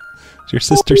 Is your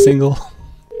sister single?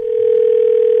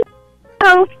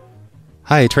 Oh.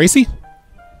 Hi, Tracy?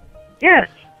 Yes.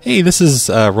 Hey, this is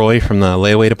Roy from the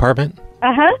layaway department.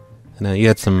 Uh-huh. And you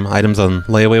had some items on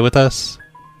layaway with us.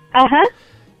 Uh-huh.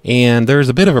 And there's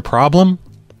a bit of a problem.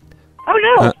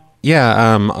 Oh,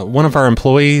 no. One of our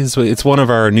employees, it's one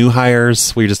of our new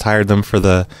hires. We just hired them for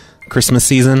the Christmas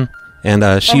season.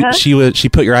 And she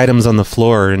put your items on the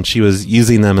floor, and she was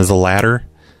using them as a ladder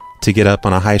to get up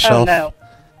on a high shelf. Oh, no.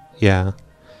 Yeah.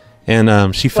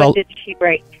 And she felt... What did she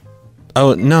break?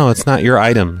 Oh, no, it's not your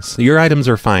items. Your items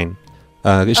are fine.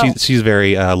 She's a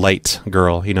very light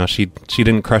girl. She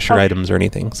didn't crush her items or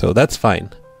anything, so that's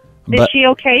fine. Is she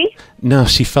okay? No,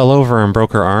 she fell over and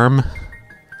broke her arm.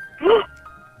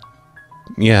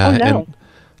 Yeah, oh, no.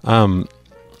 and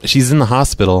she's in the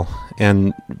hospital,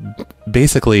 and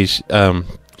basically,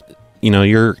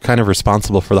 you're kind of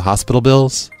responsible for the hospital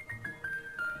bills.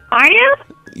 I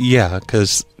am? Yeah,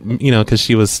 because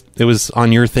it was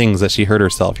on your things that she hurt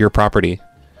herself, your property.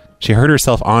 She hurt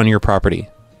herself on your property.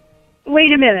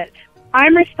 Wait a minute.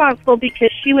 I'm responsible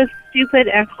because she was stupid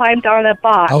and climbed on a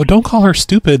box. Oh, don't call her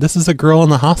stupid. This is a girl in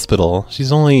the hospital.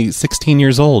 She's only 16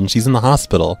 years old, and she's in the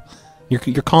hospital. You're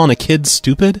calling a kid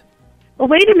stupid? Well,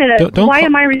 wait a minute. Don't why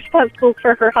am I responsible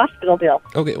for her hospital bill?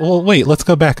 Okay, well, wait. Let's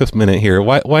go back a minute here.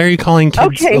 Why are you calling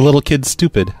a little kid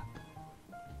stupid?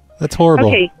 That's horrible.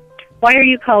 Okay. Why are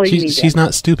you calling me? She's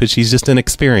not stupid. She's just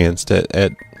inexperienced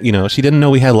at she didn't know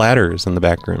we had ladders in the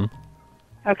back room.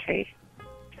 Okay.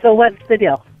 So what's the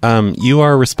deal? You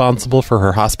are responsible for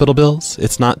her hospital bills.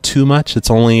 It's not too much. It's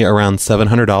only around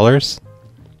 $700.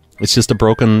 It's just a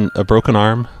broken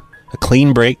arm, a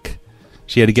clean break.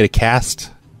 She had to get a cast,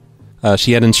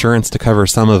 She had insurance to cover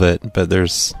some of it, but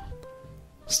there's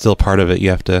still part of it you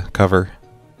have to cover.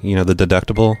 You know, the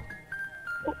deductible.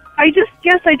 I just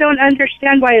guess I don't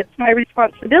understand why it's my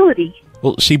responsibility.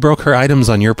 Well, she broke her items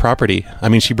on your property. I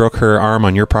mean, she broke her arm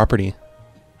on your property.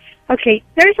 Okay,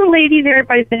 there's a lady there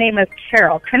by the name of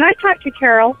Carol. Can I talk to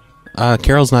Carol?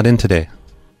 Carol's not in today.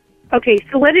 Okay,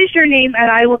 so what is your name, and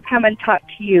I will come and talk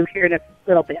to you here in a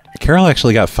little bit. Carol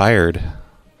actually got fired.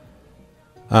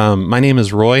 My name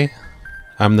is Roy.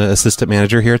 I'm the assistant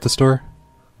manager here at the store.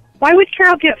 Why would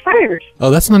Carol get fired?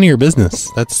 Oh, that's none of your business.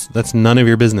 That's none of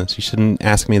your business. You shouldn't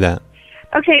ask me that.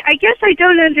 Okay, I guess I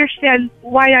don't understand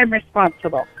why I'm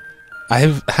responsible.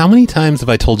 How many times have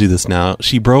I told you this now?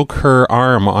 She broke her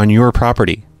arm on your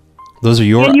property. Those are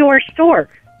your... In your store.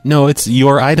 No, it's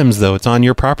your items, though. It's on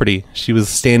your property. She was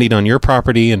standing on your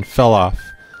property and fell off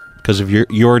because of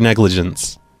your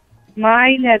negligence.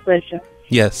 My negligence.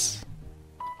 Yes.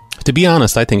 To be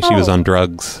honest, I think she was on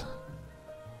drugs.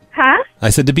 Huh? I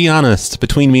said, to be honest,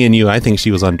 between me and you, I think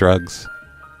she was on drugs.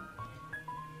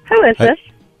 Who is this?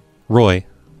 Roy.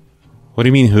 What do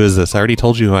you mean, who is this? I already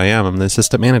told you who I am. I'm the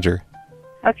assistant manager.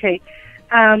 Okay.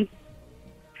 I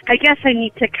guess I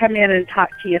need to come in and talk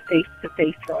to you face to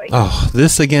face, Roy. Oh,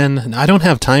 this again? I don't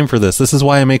have time for this. This is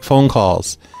why I make phone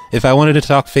calls. If I wanted to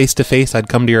talk face to face, I'd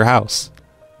come to your house.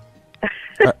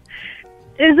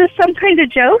 Is this some kind of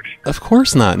joke? Of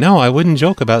course not. No, I wouldn't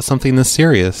joke about something this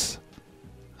serious.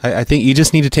 I think you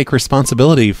just need to take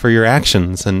responsibility for your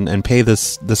actions and pay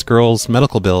this girl's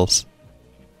medical bills.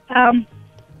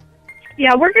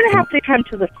 Yeah, we're going to have to come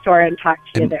to the store and talk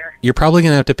to you there. You're probably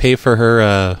going to have to pay for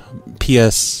her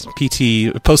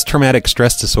PT, post-traumatic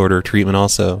stress disorder treatment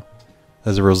also,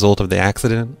 as a result of the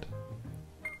accident.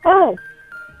 Oh.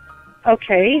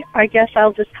 Okay, I guess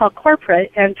I'll just call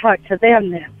corporate and talk to them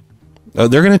then. Oh,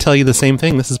 they're going to tell you the same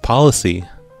thing. This is policy.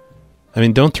 I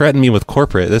mean, don't threaten me with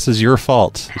corporate. This is your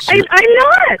fault. I'm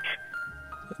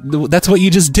not! That's what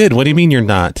you just did. What do you mean you're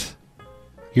not?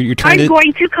 You're trying I'm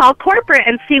going to call corporate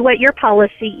and see what your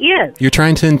policy is. You're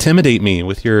trying to intimidate me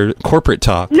with your corporate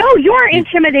talk. No, you're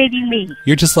intimidating me.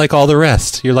 You're just like all the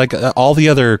rest. You're like all the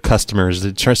other customers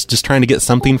that just trying to get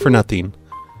something for nothing.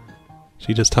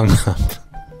 She just hung up.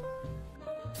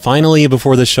 Finally,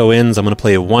 before the show ends, I'm going to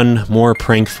play one more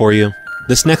prank for you.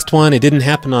 This next one, it didn't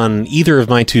happen on either of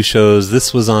my two shows.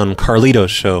 This was on Carlito's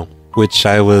show, which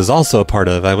I was also a part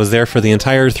of. I was there for the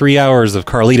entire 3 hours of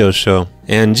Carlito's show.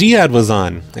 And Jiad was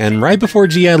on. And right before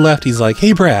Jiad left, he's like,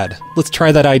 "Hey Brad, let's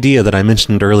try that idea that I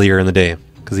mentioned earlier in the day."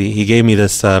 Because he gave me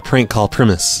this prank call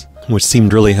premise, which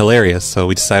seemed really hilarious, so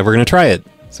we decided we're going to try it.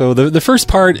 So the first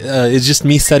part is just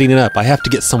me setting it up. I have to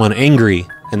get someone angry,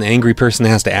 and the angry person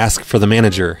has to ask for the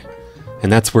manager.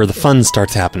 And that's where the fun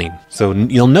starts happening. So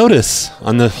you'll notice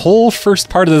on the whole first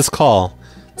part of this call,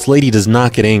 this lady does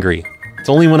not get angry. It's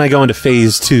only when I go into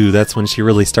phase 2 that's when she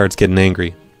really starts getting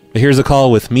angry. But here's a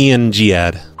call with me and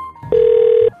Jiad.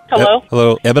 Hello?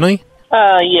 Hello, Ebony?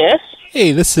 Yes.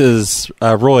 Hey, this is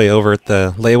Roy over at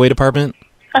the layaway department.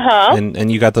 Uh-huh.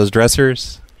 And you got those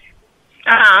dressers?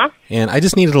 Uh-huh. And I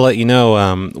just needed to let you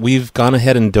know, we've gone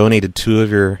ahead and donated 2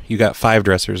 of you got 5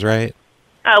 dressers, right?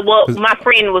 Well, my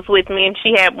friend was with me, and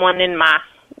she had one in my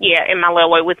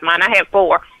layaway with mine. I have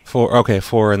 4. 4, okay,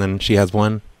 4, and then she has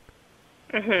 1?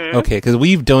 Mm-hmm. Okay, because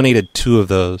we've donated 2 of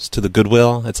those to the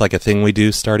Goodwill. It's like a thing we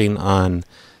do starting on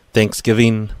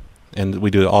Thanksgiving, and we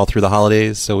do it all through the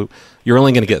holidays. So you're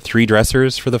only going to get 3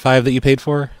 dressers for the 5 that you paid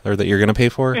for, or that you're going to pay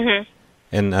for. Mm-hmm.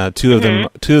 And 2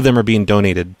 of them are being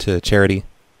donated to charity.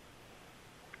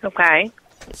 Okay.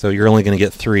 So you're only going to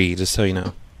get 3, just so you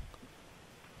know.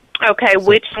 Okay,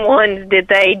 which ones did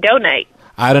they donate?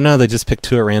 I don't know. They just picked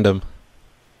 2 at random.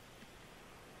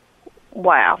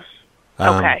 Wow.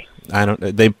 Okay. I don't.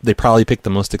 They probably picked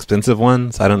the most expensive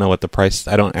ones. I don't know what the price.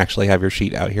 I don't actually have your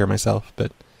sheet out here myself,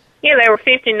 but Yeah, they were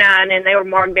 $59, and they were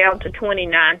marked down to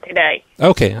 $29 today.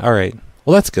 Okay, all right.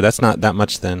 Well, that's good. That's not that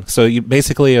much then. So you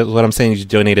basically, what I'm saying is, you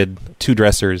donated 2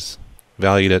 dressers,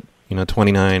 valued at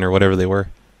 $29 or whatever they were,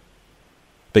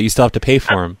 but you still have to pay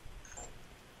for them.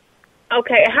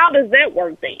 Okay, how does that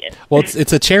work then? Well,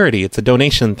 it's a charity. It's a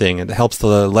donation thing. It helps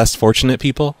the less fortunate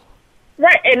people.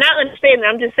 Right, and I understand that.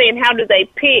 I'm just saying, how do they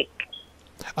pick?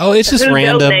 Oh, it's just who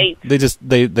random. donates?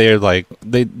 They're like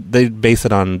they base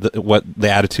it on what the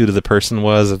attitude of the person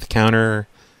was at the counter.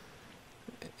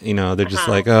 They're just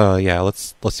like, oh yeah,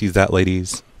 let's use that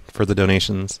lady's for the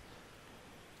donations.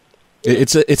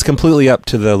 It's completely up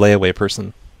to the layaway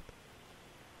person.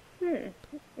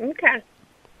 Okay.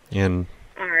 And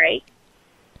all right.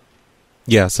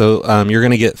 Yeah, so you're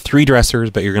going to get 3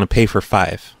 dressers, but you're going to pay for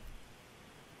 5.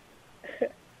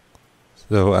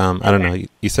 So I don't know.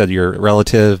 You said your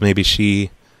relative. Maybe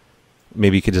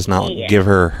you could just not give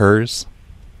her hers,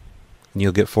 and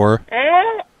you'll get 4.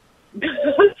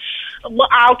 Well,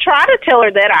 I'll try to tell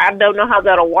her that. I don't know how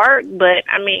that'll work, but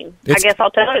I mean, I guess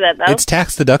I'll tell her that though. It's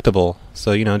tax deductible,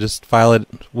 so just file it.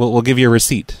 We'll give you a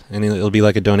receipt, and it'll be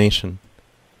like a donation.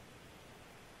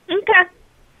 Okay.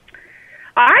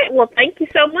 All right. Well, thank you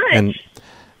so much.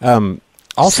 And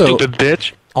also, stupid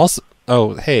bitch. Also,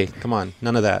 oh hey, come on,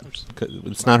 none of that.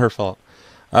 It's not her fault.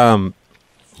 The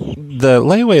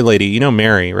layaway lady,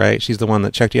 Mary, right? She's the one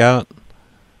that checked you out.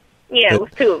 Yeah, it was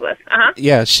 2 of us.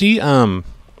 Yeah, she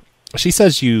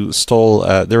says you stole.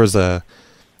 There was a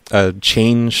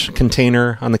change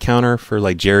container on the counter for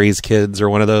like Jerry's Kids or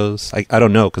one of those. I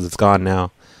don't know because it's gone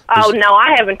now. Oh no,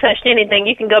 I haven't touched anything.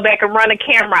 You can go back and run a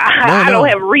camera. I don't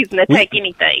have a reason to take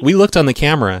anything. We looked on the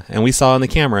camera and we saw on the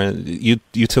camera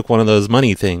you took one of those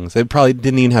money things. It probably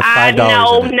didn't even have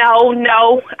 $5.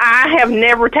 No. I have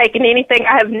never taken anything.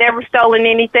 I have never stolen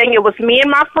anything. It was me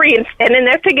and my friend standing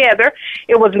there together.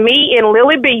 It was me and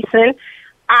Lily Beeson.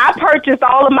 I purchased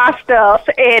all of my stuff,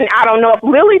 and I don't know if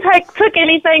Lily took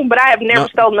anything, but I have never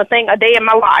stolen a thing a day in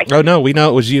my life. Oh no, we know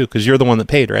it was you because you're the one that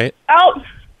paid, right? Oh.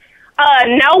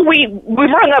 No, we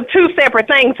rung up 2 separate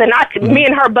things, and me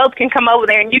and her both can come over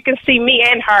there, and you can see me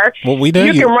and her. Well, we know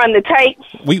you can run the tape.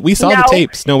 We saw the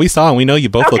tapes. No, we saw, and we know you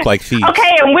both look like thieves.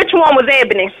 Okay, and which one was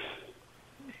Ebony?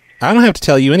 I don't have to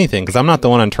tell you anything because I'm not the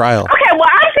one on trial. Okay, well,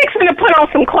 I'm fixing to put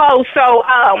on some clothes, so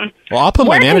well, I'll put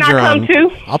my manager on.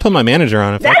 I'll put my manager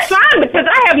on. If that's fine because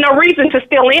I have no reason to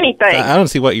steal anything. I don't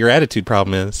see what your attitude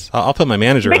problem is. I'll put my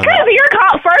manager on. Because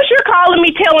first you're calling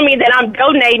me, telling me that I'm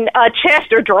donating a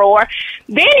Chester drawer.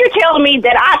 Then you're telling me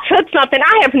that I took something.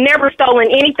 I have never stolen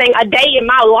anything a day in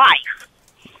my life.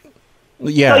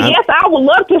 Yeah. So yes, I would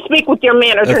love to speak with your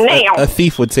manager now. A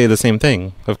thief would say the same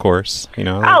thing, of course.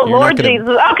 Oh Lord Jesus.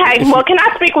 Okay. Well, can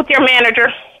I speak with your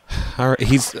manager? All right.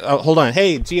 He's. Hold on.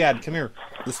 Hey, Jiad, come here.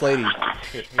 This lady.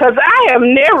 Because I have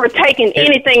never taken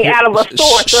anything out of a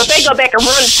store. So if they go back and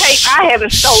run the tape, I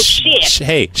haven't stole shit.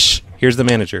 Hey, here's the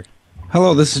manager.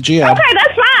 Hello, this is Jiad. Okay,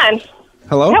 that's fine.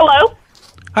 Hello? Hello?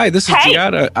 Hi, this is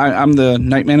Jiad. I'm the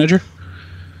night manager.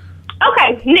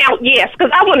 Okay, now, yes, because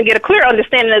I want to get a clear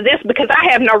understanding of this because I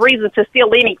have no reason to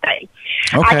steal anything.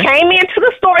 Okay. I came into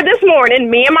the store this morning,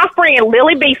 me and my friend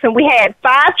Lily Beeson, we had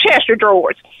 5 Chester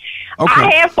drawers. Okay.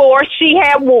 I had 4, she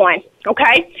had 1,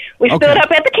 okay? We stood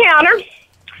up at the counter.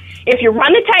 If you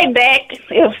run the tape back,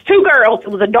 it was 2 girls. It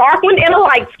was a dark one and a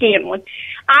light-skinned one.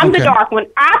 I'm the dark one.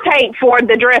 I paid for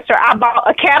the dresser. I bought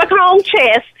a catacomb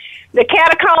chest. The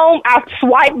catacomb, I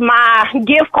swiped my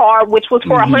gift card, which was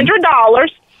for $100.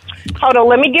 Hold on,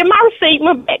 let me get my receipt.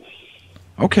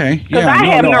 Okay. Because I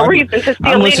have no reason to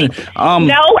steal anything.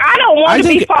 No, I don't want to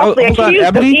be falsely accused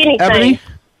of anything.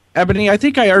 Ebony, I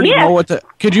think I already know what the...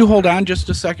 Could you hold on just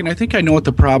a second? I think I know what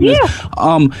the problem is.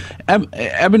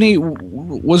 Ebony,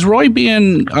 was Roy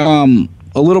being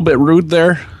a little bit rude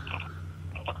there?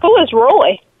 Who is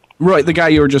Roy? Roy, the guy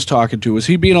you were just talking to. Was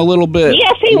he being a little bit...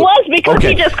 Yes, he was because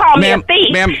he just called me a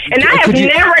thief. Ma'am, and I have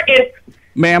never...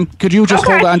 Ma'am, could you just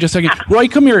hold on just a second? Roy,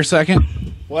 come here a second.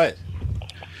 What?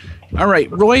 All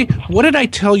right, Roy, what did I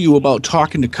tell you about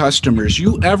talking to customers?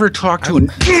 You ever talk to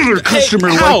another customer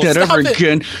like that ever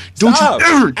again? Don't you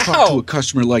ever talk to a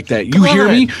customer like that. You hear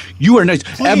me? You are nice.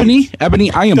 Please. Ebony,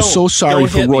 I am so sorry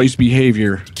for Roy's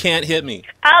behavior. Can't hit me.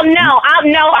 No,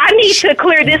 I need to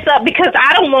clear this up because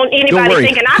I don't want anybody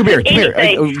thinking I did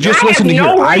anything. Just listen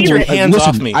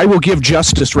to me. I will give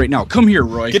justice right now. Come here,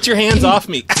 Roy. Get your hands off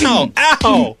me. Ow,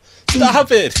 ow.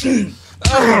 Stop it.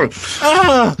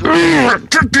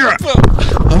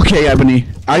 Okay, Ebony.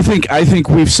 I think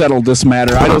we've settled this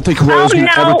matter. I don't think Roy's gonna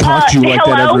ever talk to you like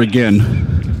that ever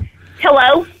again.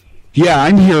 Hello? Yeah,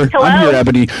 I'm here. Hello? I'm here,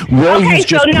 Ebony. Roy has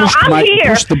just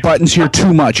pushed the buttons here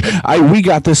too much. We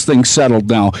got this thing settled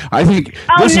now. I think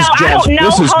this is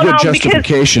good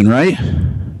justification, right?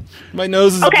 My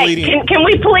nose is bleeding. Can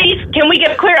we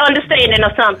get a clear understanding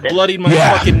of something? Bloodied my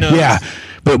fucking nose. Yeah.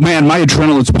 But man, my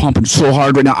adrenaline's pumping so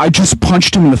hard right now. I just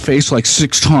punched him in the face like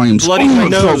 6 times. Bloody my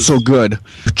nose. It felt so good.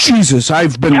 Jesus,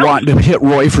 I've been wanting to hit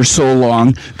Roy for so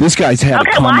long. This guy's had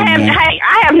it coming, man.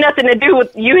 I have nothing to do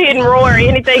with you hitting Roy or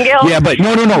anything else. Yeah, but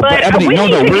no. But Ebony, no.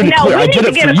 We're in the clear. I did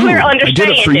it for you. I did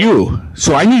it for you.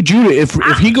 So I need you to if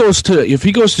he goes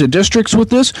to districts with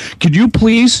this, can you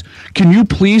please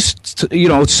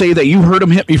say that you heard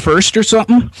him hit me first or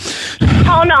something?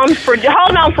 Hold on for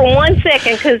 1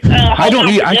 second, because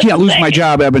I can't lose my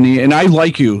job, Ebony, and I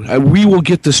like you. We will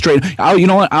get this straight.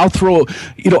 I'll throw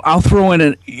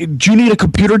in do you need a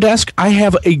computer desk? I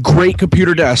have a great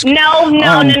computer desk. No.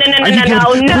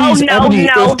 If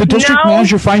the district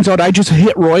manager finds out I just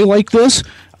hit Roy like this,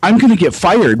 I'm going to get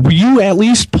fired. Will you at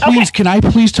least please, Can I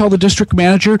please tell the district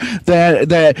manager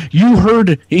that you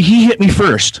heard he hit me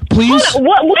first? Please?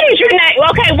 What is your name?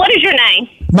 Okay, what is your name?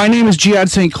 My name is Jiad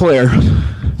St. Clair.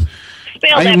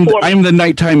 Spell that for me. I'm the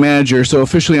nighttime manager, so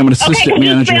officially I'm an assistant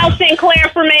manager. Can you spell St. Clair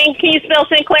for me? Can you spell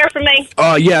St. Clair for me?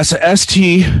 Yes,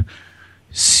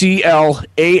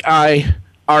 STCLAIRE.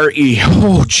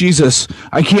 Oh, Jesus.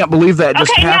 I can't believe that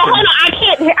just happened. Okay, no, hold on.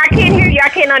 I can't hear you. I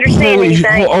can't understand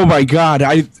anything. Oh, my God.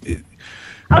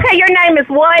 Okay, your name is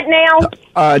what now?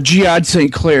 Jiad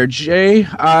St. Clair.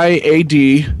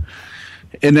 Jiad,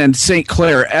 and then St.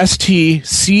 Clair.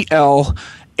 STCLAIRE.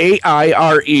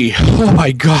 Oh,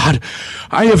 my God.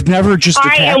 I have never just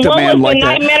attacked a man like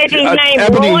that.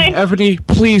 Ebony,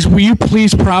 please, will you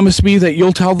please promise me that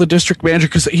you'll tell the district manager,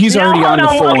 because he's already on the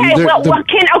phone.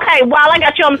 Okay, while I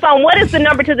got you on the phone, what is the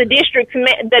number to the district's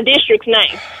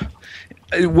name?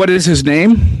 What is his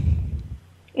name?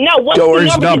 No, what's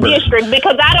the number to the district?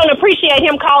 Because I don't appreciate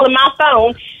him calling my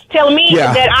phone, telling me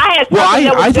that I had something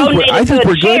that was donated to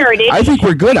a charity. I think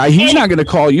we're good. He's not going to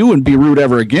call you and be rude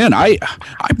ever again. I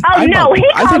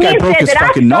think I broke his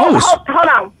fucking nose. Hold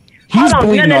on. He's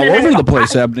bleeding all over the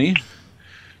place, Ebony.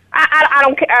 I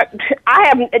don't care. I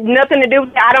have nothing to do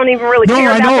with that. I don't even really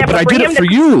care about that. No, I know, but I did it for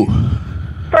you.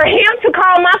 For him to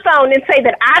call my phone and say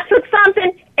that I took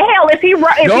something, hell, if he you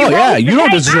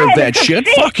don't deserve that shit.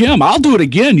 Fuck him. I'll do it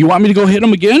again. You want me to go hit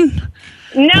him again?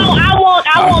 No, I won't.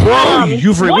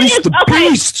 You've released the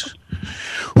beast.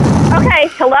 Okay,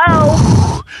 hello.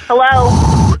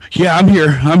 Yeah, I'm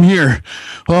here.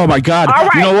 Oh, my God. All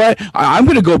right. You know what? I'm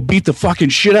going to go beat the fucking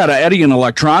shit out of Eddie in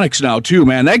electronics now, too,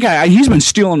 man. That guy, he's been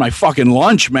stealing my fucking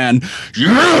lunch, man.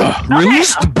 Yeah,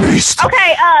 release the beast.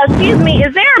 Okay, excuse me.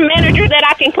 Is there a manager that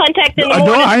I can contact in the morning?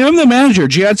 No, I am the manager,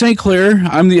 Jiad St. Clair.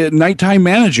 I'm the nighttime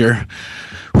manager.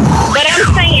 But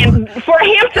I'm saying, for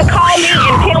him to call me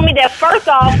and tell me that, first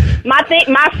off, my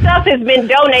stuff has been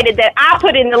donated that I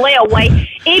put in the layaway,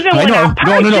 even when I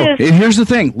purchased... No. And here's the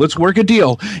thing. Let's work a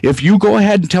deal. If you go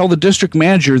ahead and tell the district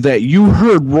manager that you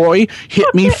heard Roy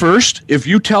hit me first, if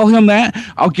you tell him that,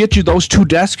 I'll get you those 2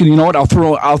 desks, and you know what?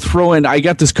 I'll throw in... I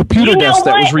got this computer desk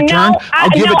that was returned. I'll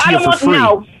give it to you for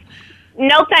free.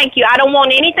 No, thank you. I don't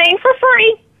want anything for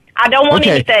free. I don't want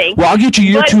anything. Well, I'll get you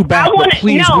your 2 back, but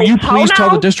please, will you please tell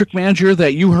the district manager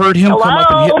that you heard him come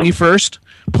up and hit me first?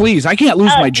 Please, I can't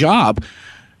lose my job.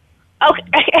 Okay,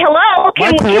 hello?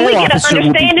 Can we get an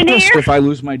understanding here? If I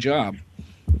lose my job.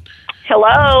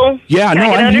 Hello? Yeah, no,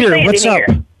 I'm here. What's up?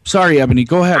 Sorry, Ebony,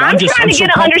 go ahead. I'm so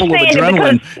pumped full of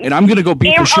adrenaline, and I'm going to go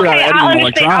beat the shit out of Eddie in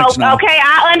electronics now. Okay,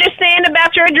 I understand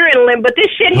about your adrenaline, but this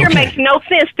shit here makes no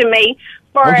sense to me.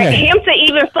 For him to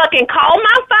even fucking call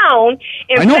my phone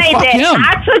and say that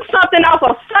I took something off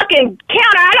a fucking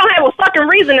counter. I don't have a fucking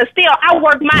reason to steal. I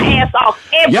work my ass off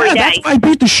every day. That's why I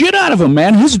beat the shit out of him,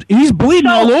 man. He's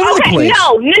bleeding all over the place.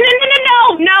 No.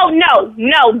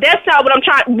 That's not what I'm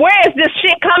trying. Where is this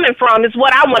shit coming from is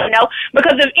what I want to know.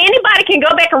 Because if anybody can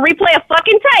go back and replay a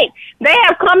fucking tape, they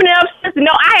have coming up since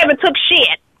no, I haven't took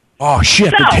shit. Oh,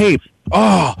 shit, the tape.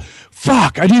 Oh,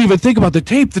 fuck, I didn't even think about the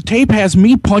tape. The tape has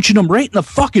me punching him right in the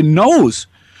fucking nose.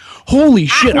 Holy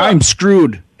shit, I'm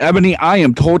screwed. Ebony, I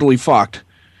am totally fucked.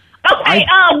 Okay,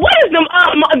 what is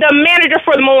the manager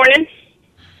for the morning?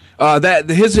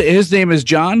 His name is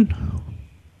John.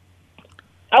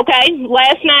 Okay,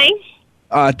 last name?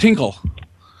 Tinkle.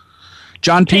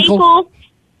 John Tinkle? Tinkle?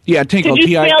 Yeah, Tinkle. Could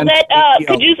you spell that?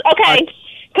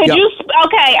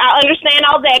 I understand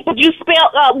all that. Could you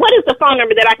spell, what is the phone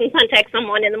number that I can contact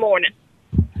someone in the morning?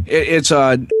 It's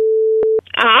 3.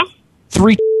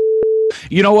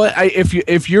 You know what?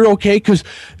 If you're okay, because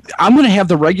I'm going to have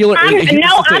the regular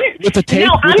with the tape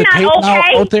out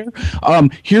there.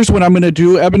 Here's what I'm going to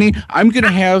do, Ebony. I'm going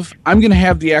to have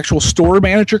the actual store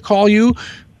manager call you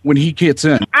when he gets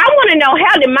in. I want to know,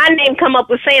 how did my name come up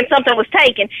with saying something was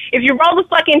taken? If you roll the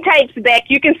fucking tapes back,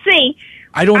 you can see.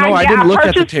 I don't know. I didn't look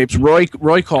at the tapes. Roy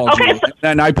called you,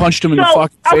 and I punched him in the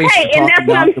fucking face. Okay, and that's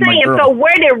what I'm saying. So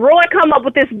where did Roy come up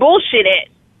with this bullshit at?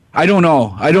 I don't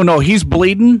know. He's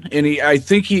bleeding, and I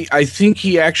think he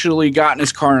actually got in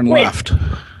his car and left.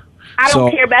 I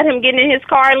don't care about him getting in his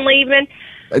car and leaving.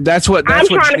 I'm trying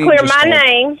to clear my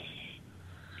name.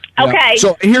 Okay.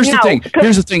 So here's the thing.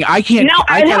 Here's the thing. I can't. No,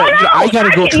 I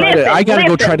gotta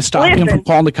go try to stop him from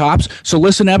calling the cops. So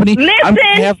listen, Ebony. I'm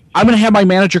gonna have my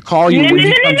manager call you when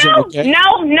he comes in. Okay?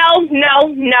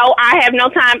 No. I have no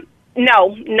time.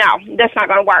 No, that's not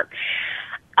gonna work.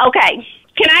 Okay.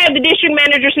 Can I have the district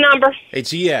manager's number? Hey,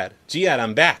 Jiad,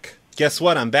 I'm back. Guess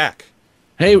what? I'm back.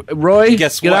 Hey, Roy.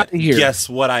 Guess get what? Out of here. Guess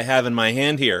what I have in my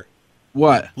hand here?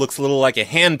 What? Looks a little like a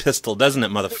hand pistol, doesn't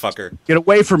it, motherfucker? Get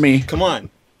away from me. Come on.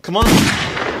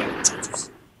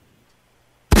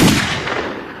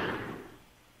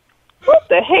 What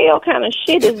the hell kind of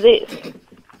shit is this?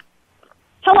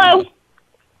 Hello?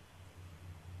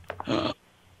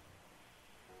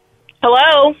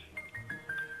 Hello?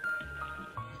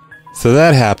 So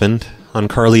that happened on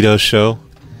Carlito's show.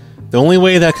 The only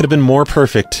way that could have been more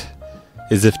perfect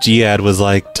is if Jiad was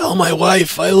like, "Tell my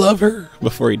wife I love her,"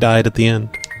 before he died at the end.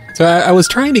 So I was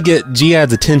trying to get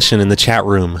Jiad's attention in the chat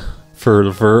room for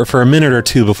a minute or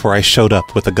two before I showed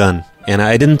up with a gun. And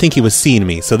I didn't think he was seeing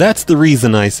me. So that's the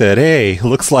reason I said, "Hey,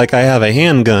 looks like I have a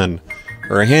handgun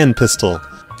or a hand pistol."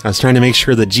 I was trying to make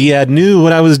sure that Jiad knew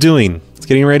what I was doing. I was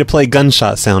getting ready to play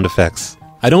gunshot sound effects.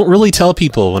 I don't really tell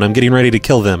people when I'm getting ready to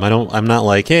kill them. I'm not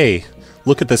like, "Hey,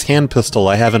 look at this hand pistol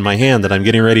I have in my hand that I'm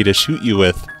getting ready to shoot you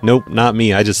with." Nope, not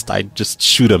me. I just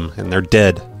shoot them and they're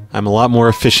dead. I'm a lot more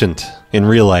efficient in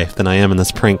real life than I am in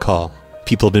this prank call.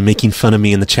 People have been making fun of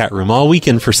me in the chat room all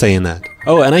weekend for saying that.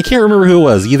 Oh, and I can't remember who it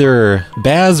was. Either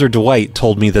Baz or Dwight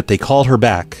told me that they called her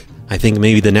back. I think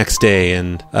maybe the next day,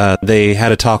 and they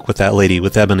had a talk with that lady,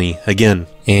 with Ebony, again.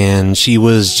 And she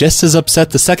was just as upset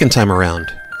the second time around.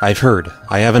 I've heard.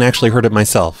 I haven't actually heard it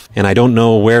myself. And I don't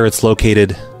know where it's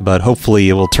located, but hopefully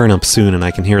it will turn up soon and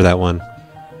I can hear that one.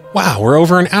 Wow, we're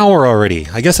over an hour already.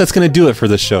 I guess that's going to do it for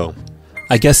this show.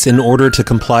 I guess in order to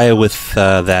comply with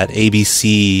that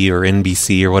ABC or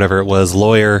NBC or whatever it was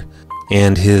lawyer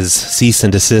and his cease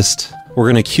and desist,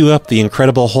 we're going to cue up the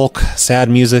Incredible Hulk sad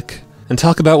music and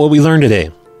talk about what we learned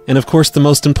today. And of course, the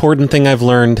most important thing I've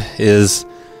learned is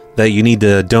that you need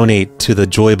to donate to the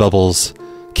Joy Bubbles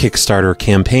Kickstarter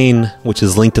campaign, which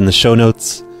is linked in the show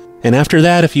notes. And after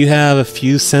that, if you have a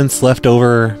few cents left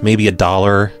over, maybe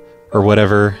 $1 or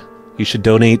whatever, you should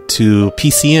donate to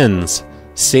PCN's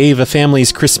Save a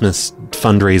Family's Christmas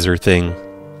fundraiser thing.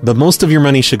 But most of your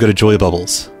money should go to Joy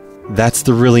Bubbles. That's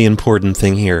the really important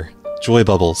thing here. Joy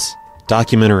Bubbles.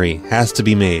 Documentary has to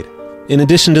be made. In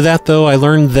addition to that, though, I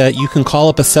learned that you can call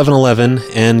up a 7-Eleven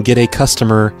and get a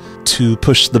customer to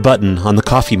push the button on the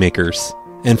coffee makers.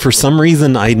 And for some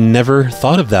reason, I never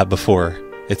thought of that before.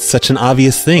 It's such an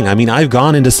obvious thing. I mean, I've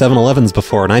gone into 7-Elevens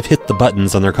before and I've hit the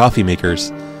buttons on their coffee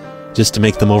makers just to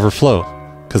make them overflow.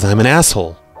 Because I'm an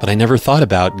asshole. But I never thought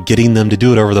about getting them to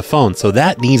do it over the phone. So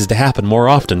that needs to happen more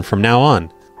often from now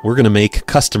on. We're going to make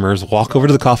customers walk over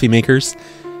to the coffee makers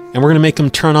and we're going to make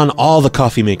them turn on all the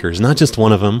coffee makers, not just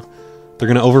one of them. They're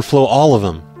going to overflow all of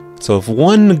them. So if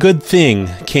one good thing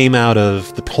came out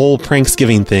of the whole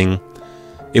Pranksgiving thing,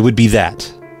 it would be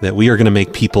that we are going to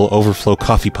make people overflow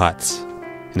coffee pots.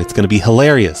 And it's going to be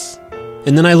hilarious.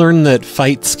 And then I learned that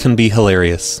fights can be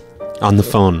hilarious on the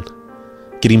phone.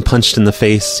 Getting punched in the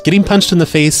face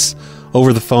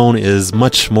over the phone is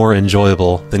much more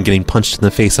enjoyable than getting punched in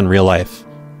the face in real life.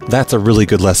 That's a really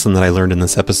good lesson that I learned in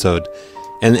this episode.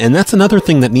 And that's another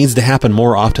thing that needs to happen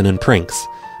more often in pranks.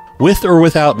 With or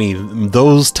without me,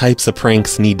 those types of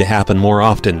pranks need to happen more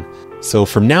often. So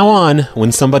from now on,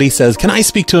 when somebody says, "Can I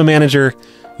speak to a manager?"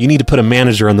 you need to put a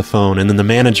manager on the phone, and then the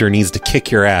manager needs to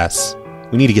kick your ass.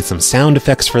 We need to get some sound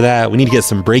effects for that. We need to get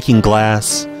some breaking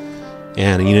glass.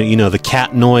 And you know the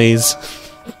cat noise,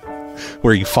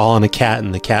 where you fall on a cat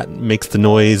and the cat makes the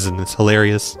noise and it's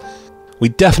hilarious. We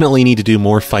definitely need to do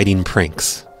more fighting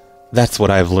pranks. That's what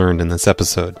I've learned in this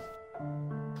episode.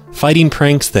 Fighting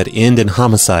pranks that end in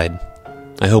homicide.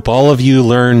 I hope all of you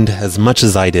learned as much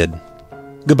as I did.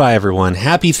 Goodbye, everyone.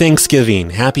 Happy Thanksgiving.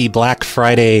 Happy Black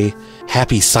Friday.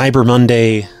 Happy Cyber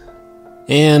Monday.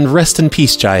 And rest in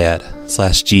peace,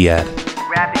 Jiad/Jiad.